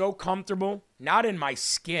am so comfortable, not in my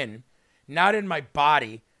skin, not in my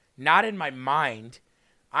body, not in my mind.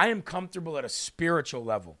 I am comfortable at a spiritual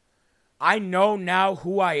level. I know now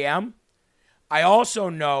who I am. I also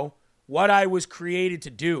know what I was created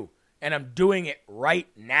to do, and I'm doing it right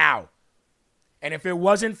now. And if it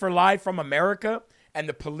wasn't for Live from America and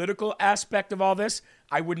the political aspect of all this,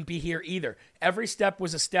 I wouldn't be here either. Every step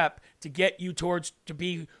was a step to get you towards to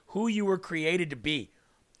be who you were created to be.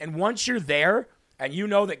 And once you're there and you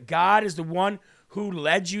know that God is the one who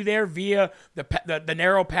led you there via the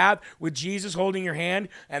narrow path with Jesus holding your hand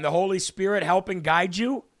and the Holy Spirit helping guide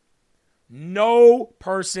you, no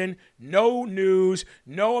person, no news,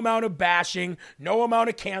 no amount of bashing, no amount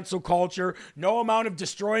of cancel culture, no amount of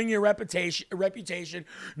destroying your reputation,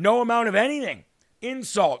 no amount of anything,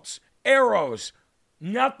 insults, arrows,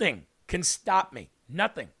 nothing can stop me.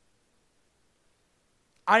 Nothing.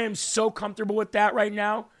 I am so comfortable with that right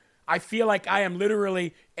now. I feel like I am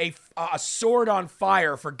literally a sword on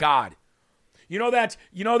fire for God. You know that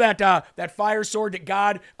fire sword that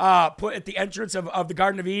God put at the entrance of the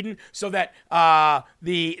Garden of Eden so that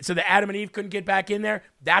Adam and Eve couldn't get back in there?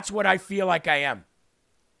 That's what I feel like I am.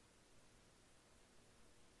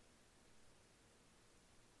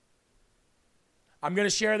 I'm going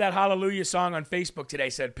to share that Hallelujah song on Facebook today,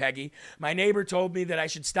 said Peggy. My neighbor told me that I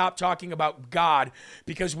should stop talking about God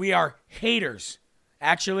because we are haters.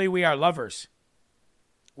 Actually, we are lovers.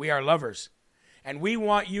 We are lovers. And we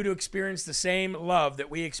want you to experience the same love that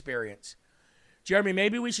we experience. Jeremy,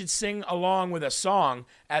 maybe we should sing along with a song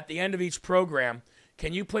at the end of each program.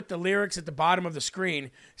 Can you put the lyrics at the bottom of the screen?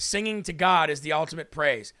 Singing to God is the ultimate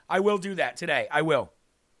praise. I will do that today. I will.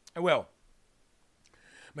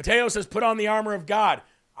 Mateo says, put on the armor of God.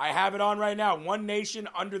 I have it on right now. One nation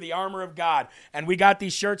under the armor of God. And we got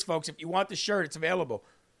these shirts, folks. If you want the shirt, it's available.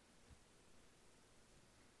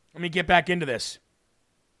 Let me get back into this.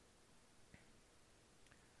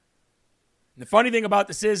 The funny thing about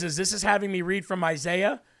this is this is having me read from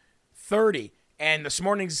Isaiah 30. And this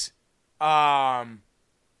morning's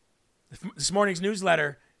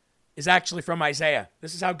newsletter is actually from Isaiah.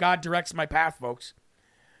 This is how God directs my path, folks.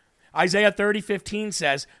 Isaiah 30:15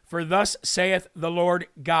 says, "For thus saith the Lord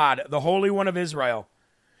God, the Holy One of Israel,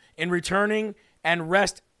 in returning and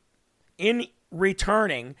rest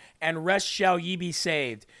shall ye be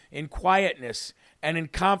saved. In quietness and in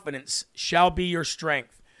confidence shall be your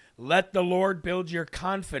strength. Let the Lord build your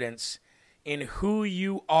confidence in who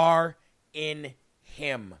you are in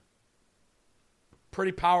him."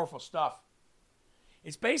 Pretty powerful stuff.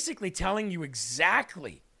 It's basically telling you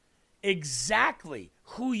exactly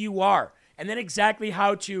who you are, and then exactly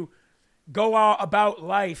how to go about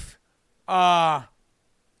life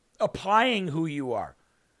applying who you are.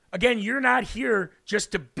 Again, you're not here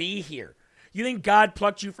just to be here. You think God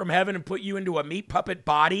plucked you from heaven and put you into a meat puppet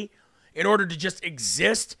body in order to just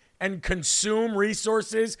exist and consume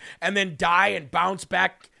resources and then die and bounce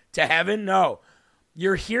back to heaven? No.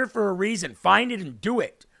 You're here for a reason. Find it and do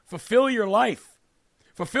it. Fulfill your life.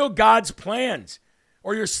 Fulfill God's plans,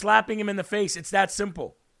 or you're slapping him in the face. It's that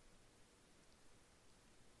simple.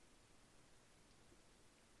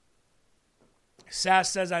 Sass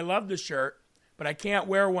says, I love the shirt, but I can't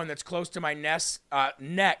wear one that's close to my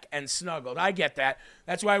neck and snuggled. I get that.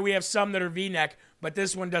 That's why we have some that are V-neck, but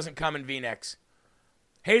this one doesn't come in V-necks.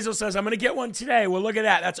 Hazel says, I'm going to get one today. Well, look at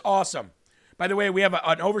that. That's awesome. By the way, we have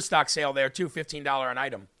an overstock sale there, too, $15 an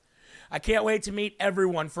item. I can't wait to meet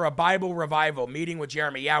everyone for a Bible revival meeting with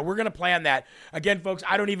Jeremy. Yeah, we're going to plan that. Again, folks,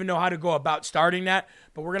 I don't even know how to go about starting that,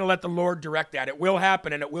 but we're going to let the Lord direct that. It will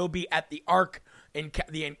happen, and it will be at the Ark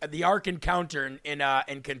the Ark Encounter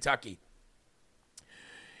in Kentucky.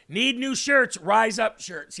 Need new shirts, Rise Up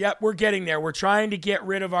shirts. Yep, we're getting there. We're trying to get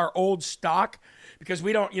rid of our old stock because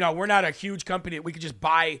we don't, we're not a huge company that we could just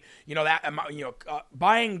buy,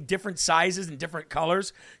 buying different sizes and different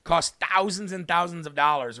colors costs thousands and thousands of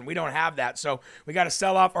dollars, and we don't have that. So we got to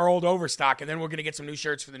sell off our old overstock, and then we're going to get some new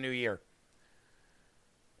shirts for the new year.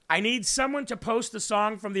 I need someone to post the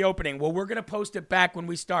song from the opening. Well, we're going to post it back when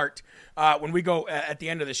we start, when we go at the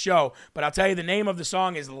end of the show. But I'll tell you, the name of the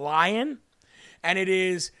song is Lion, and it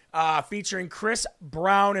is featuring Chris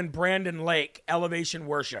Brown and Brandon Lake, Elevation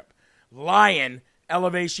Worship. Lion,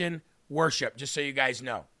 Elevation Worship, just so you guys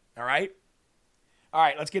know. All right? All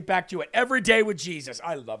right, let's get back to it. Every Day with Jesus.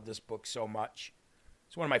 I love this book so much.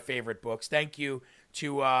 It's one of my favorite books. Thank you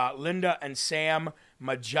to Linda and Sam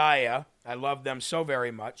Majaya. I love them so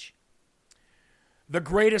very much. The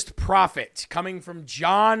Greatest Prophet, coming from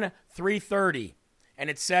John 3:30. And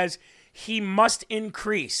it says, he must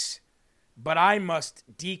increase, but I must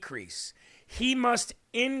decrease. He must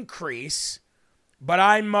increase, but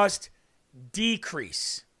I must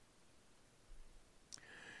decrease.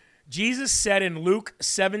 Jesus said in Luke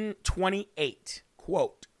 7:28,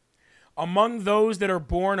 quote, among those that are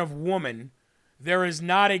born of woman, there is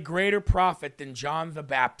not a greater prophet than John the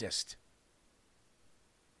Baptist.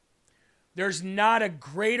 There's not a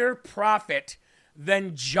greater prophet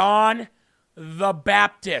than John the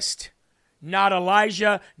Baptist. Not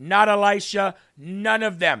Elijah, not Elisha, none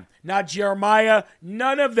of them. Not Jeremiah,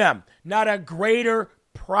 none of them. Not a greater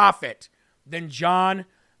prophet than John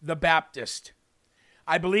the Baptist.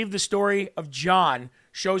 I believe the story of John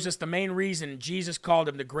shows us the main reason Jesus called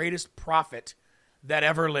him the greatest prophet that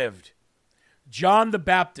ever lived. John the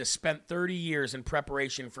Baptist spent 30 years in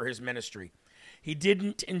preparation for his ministry. He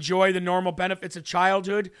didn't enjoy the normal benefits of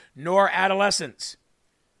childhood nor adolescence.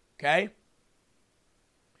 Okay?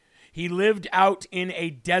 He lived out in a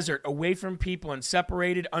desert away from people and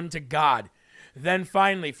separated unto God. Then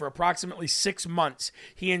finally, for approximately 6 months,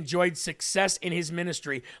 he enjoyed success in his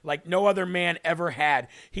ministry like no other man ever had.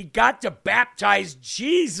 He got to baptize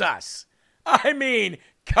Jesus. I mean,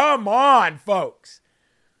 come on, folks.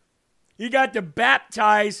 He got to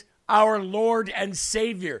baptize our Lord and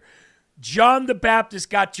Savior. John the Baptist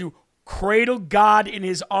got to cradle God in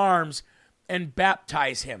his arms and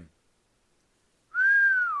baptize him.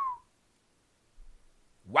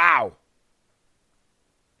 Wow.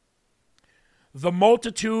 The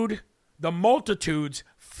multitudes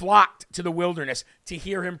flocked to the wilderness to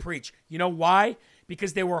hear him preach. You know why?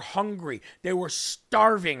 Because they were hungry. They were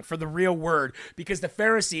starving for the real word, because the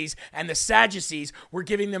Pharisees and the Sadducees were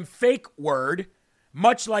giving them fake word,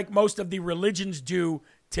 much like most of the religions do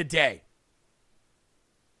today.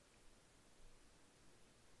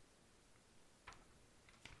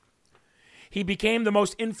 He became the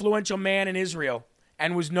most influential man in Israel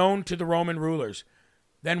and was known to the Roman rulers.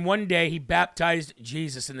 Then one day he baptized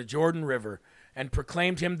Jesus in the Jordan River and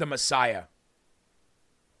proclaimed him the Messiah.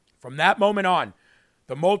 From that moment on,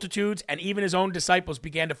 the multitudes and even his own disciples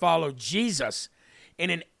began to follow Jesus in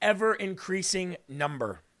an ever-increasing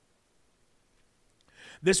number.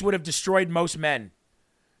 This would have destroyed most men.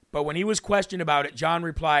 But when he was questioned about it, John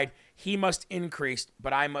replied, "He must increase,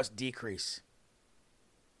 but I must decrease."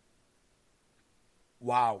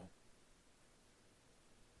 Wow.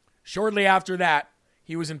 Shortly after that,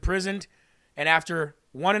 he was imprisoned, and after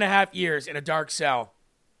 1.5 years in a dark cell,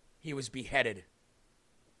 he was beheaded.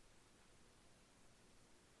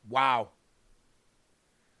 Wow.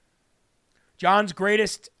 John's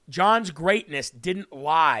greatness didn't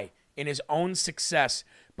lie in his own success,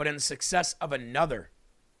 but in the success of another.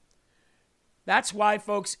 That's why,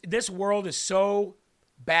 folks, this world is so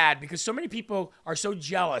bad, because so many people are so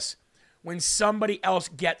jealous when somebody else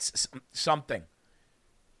gets something.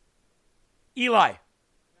 Eli,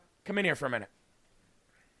 come in here for a minute.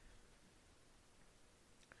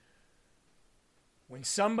 When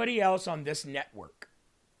somebody else on this network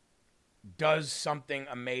does something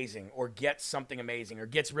amazing or gets something amazing or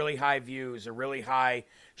gets really high views or really high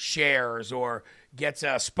shares or gets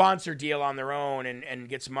a sponsor deal on their own and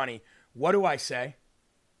gets money, what do I say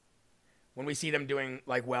when we see them doing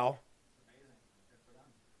well?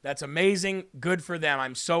 That's amazing. Good for them.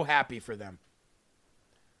 I'm so happy for them.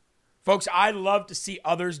 Folks, I love to see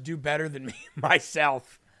others do better than me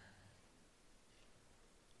myself.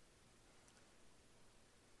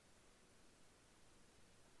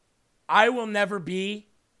 I will never be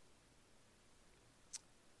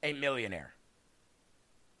a millionaire.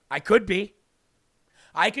 I could be.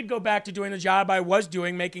 I could go back to doing the job I was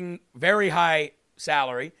doing, making very high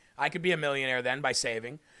salary. I could be a millionaire then by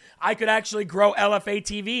saving. I could actually grow LFA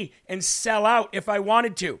TV and sell out if I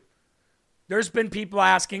wanted to. There's been people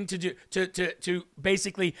asking to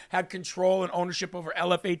basically have control and ownership over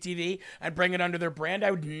LFA TV and bring it under their brand.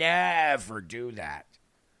 I would never do that.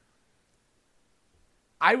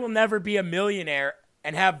 I will never be a millionaire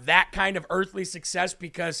and have that kind of earthly success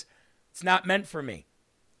because it's not meant for me.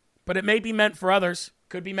 But it may be meant for others.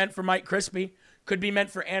 Could be meant for Mike Crispy. Could be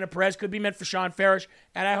meant for Anna Perez. Could be meant for Sean Farish.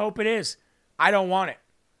 And I hope it is. I don't want it.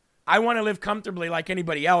 I want to live comfortably like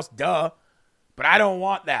anybody else, duh. But I don't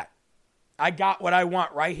want that. I got what I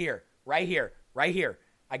want right here, right here, right here.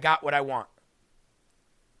 I got what I want.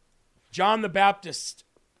 John the Baptist.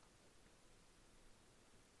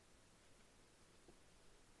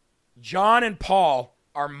 John and Paul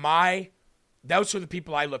are those are the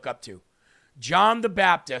people I look up to. John the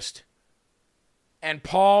Baptist and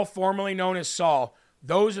Paul, formerly known as Saul,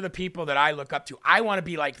 those are the people that I look up to. I want to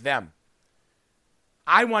be like them.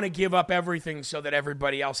 I want to give up everything so that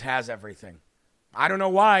everybody else has everything. I don't know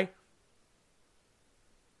why.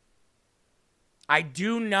 I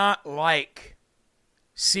do not like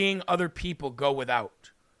seeing other people go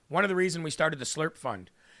without. One of the reasons we started the Slurp Fund,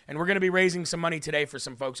 and we're going to be raising some money today for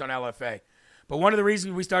some folks on LFA. But one of the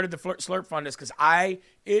reasons we started the Slurp Fund is because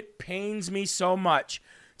it pains me so much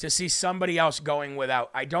to see somebody else going without.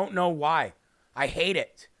 I don't know why. I hate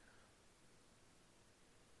it.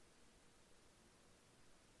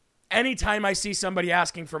 Anytime I see somebody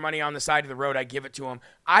asking for money on the side of the road, I give it to them.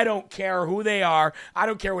 I don't care who they are. I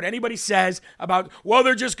don't care what anybody says about, well,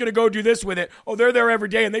 they're just going to go do this with it. Oh, they're there every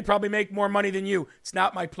day and they probably make more money than you. It's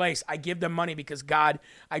not my place. I give them money because, God,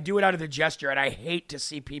 I do it out of the gesture, and I hate to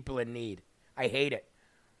see people in need. I hate it.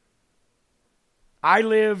 I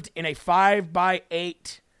lived in a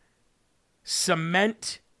 5x8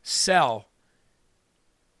 cement cell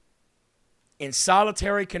in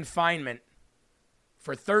solitary confinement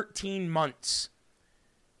for 13 months.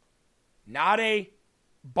 Not a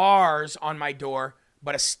bars on my door,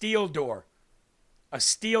 but a steel door. A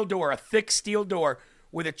steel door, a thick steel door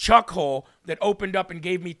with a chuck hole that opened up and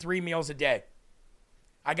gave me 3 meals a day.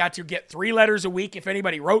 I got to get 3 letters a week if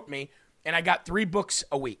anybody wrote me, and I got 3 books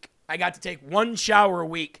a week. I got to take 1 shower a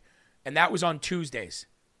week, and that was on Tuesdays.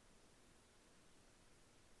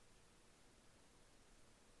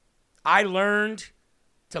 I learned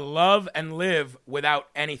to love and live without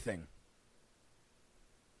anything.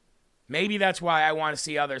 Maybe that's why I want to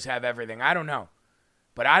see others have everything. I don't know.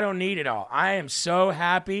 But I don't need it all. I am so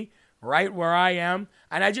happy right where I am.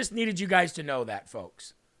 And I just needed you guys to know that,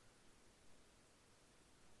 folks.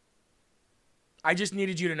 I just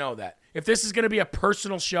needed you to know that. If this is going to be a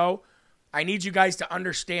personal show, I need you guys to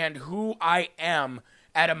understand who I am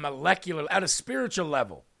at a spiritual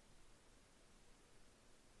level.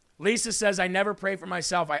 Lisa says, I never pray for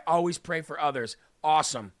myself. I always pray for others.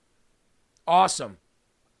 Awesome. Awesome.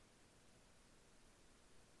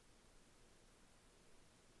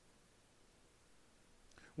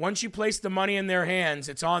 Once you place the money in their hands,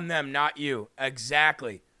 it's on them, not you.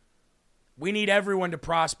 Exactly. We need everyone to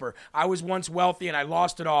prosper. I was once wealthy and I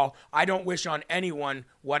lost it all. I don't wish on anyone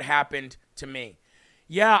what happened to me.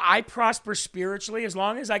 Yeah, I prosper spiritually as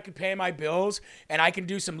long as I can pay my bills and I can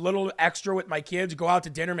do some little extra with my kids, go out to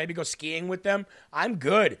dinner, maybe go skiing with them. I'm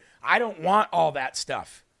good. I don't want all that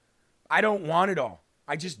stuff. I don't want it all.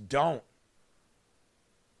 I just don't.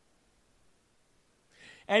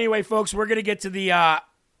 Anyway, folks, we're going to get to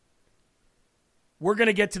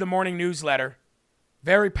the morning newsletter.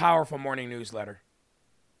 Very powerful morning newsletter.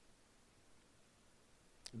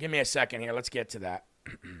 Give me a second here. Let's get to that.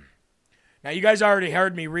 Now, you guys already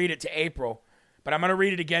heard me read it to April, but I'm going to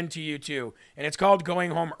read it again to you too. And it's called Going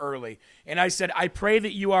Home Early. And I said, I pray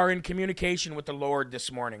that you are in communication with the Lord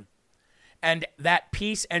this morning, and that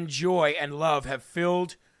peace and joy and love have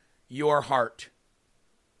filled your heart.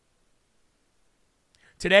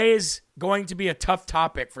 Today is going to be a tough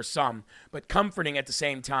topic for some, but comforting at the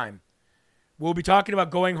same time. We'll be talking about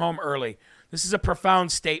going home early. This is a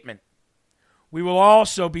profound statement. We will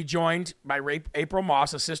also be joined by April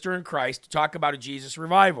Moss, a sister in Christ, to talk about a Jesus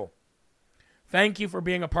revival. Thank you for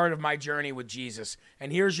being a part of my journey with Jesus.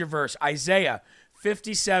 And here's your verse. Isaiah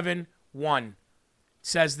 57:1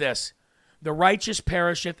 says this, The righteous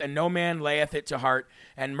perisheth, and no man layeth it to heart,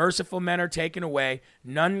 and merciful men are taken away,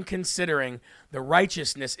 none considering. The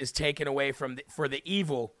righteousness is taken away from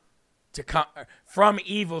evil to come.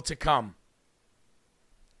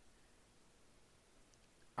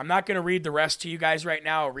 I'm not going to read the rest to you guys right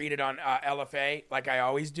now. I'll read it on LFA like I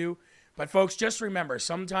always do. But folks, just remember,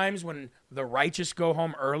 sometimes when the righteous go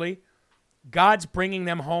home early, God's bringing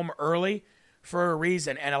them home early for a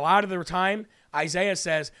reason. And a lot of the time, Isaiah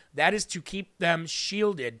says that is to keep them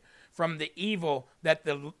shielded from the evil that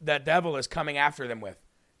the devil is coming after them with.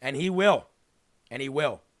 And he will. And he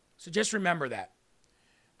will. So just remember that.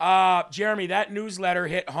 Jeremy, that newsletter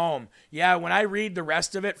hit home. Yeah, when I read the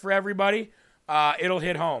rest of it for everybody, it'll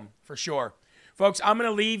hit home for sure. Folks, I'm going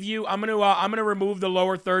to leave you. I'm going to remove the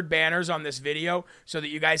lower third banners on this video so that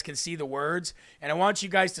you guys can see the words. And I want you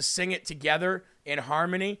guys to sing it together in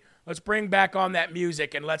harmony. Let's bring back on that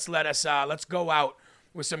music and let's go out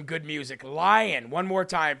with some good music. Lion, one more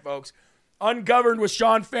time, folks. Ungoverned with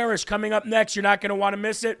Sean Farish coming up next. You're not going to want to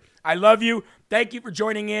miss it. I love you. Thank you for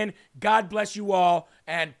joining in. God bless you all,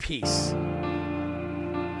 and peace.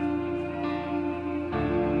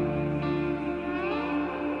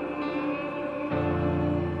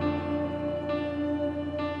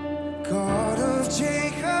 God of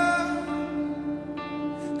Jacob,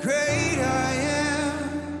 great I am,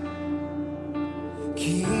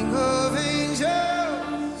 King of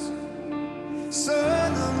angels,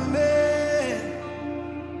 Son of man,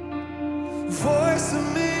 voice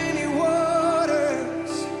of many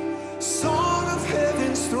waters, song of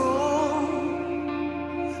heaven's throne,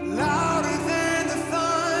 louder than the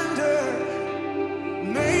thunder,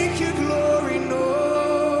 make your glory known.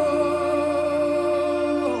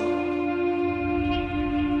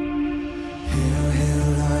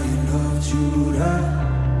 Judah,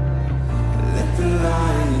 let the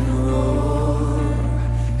lion roar.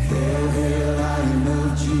 Hail, hail, Lion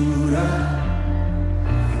of Judah,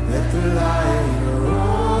 let the lion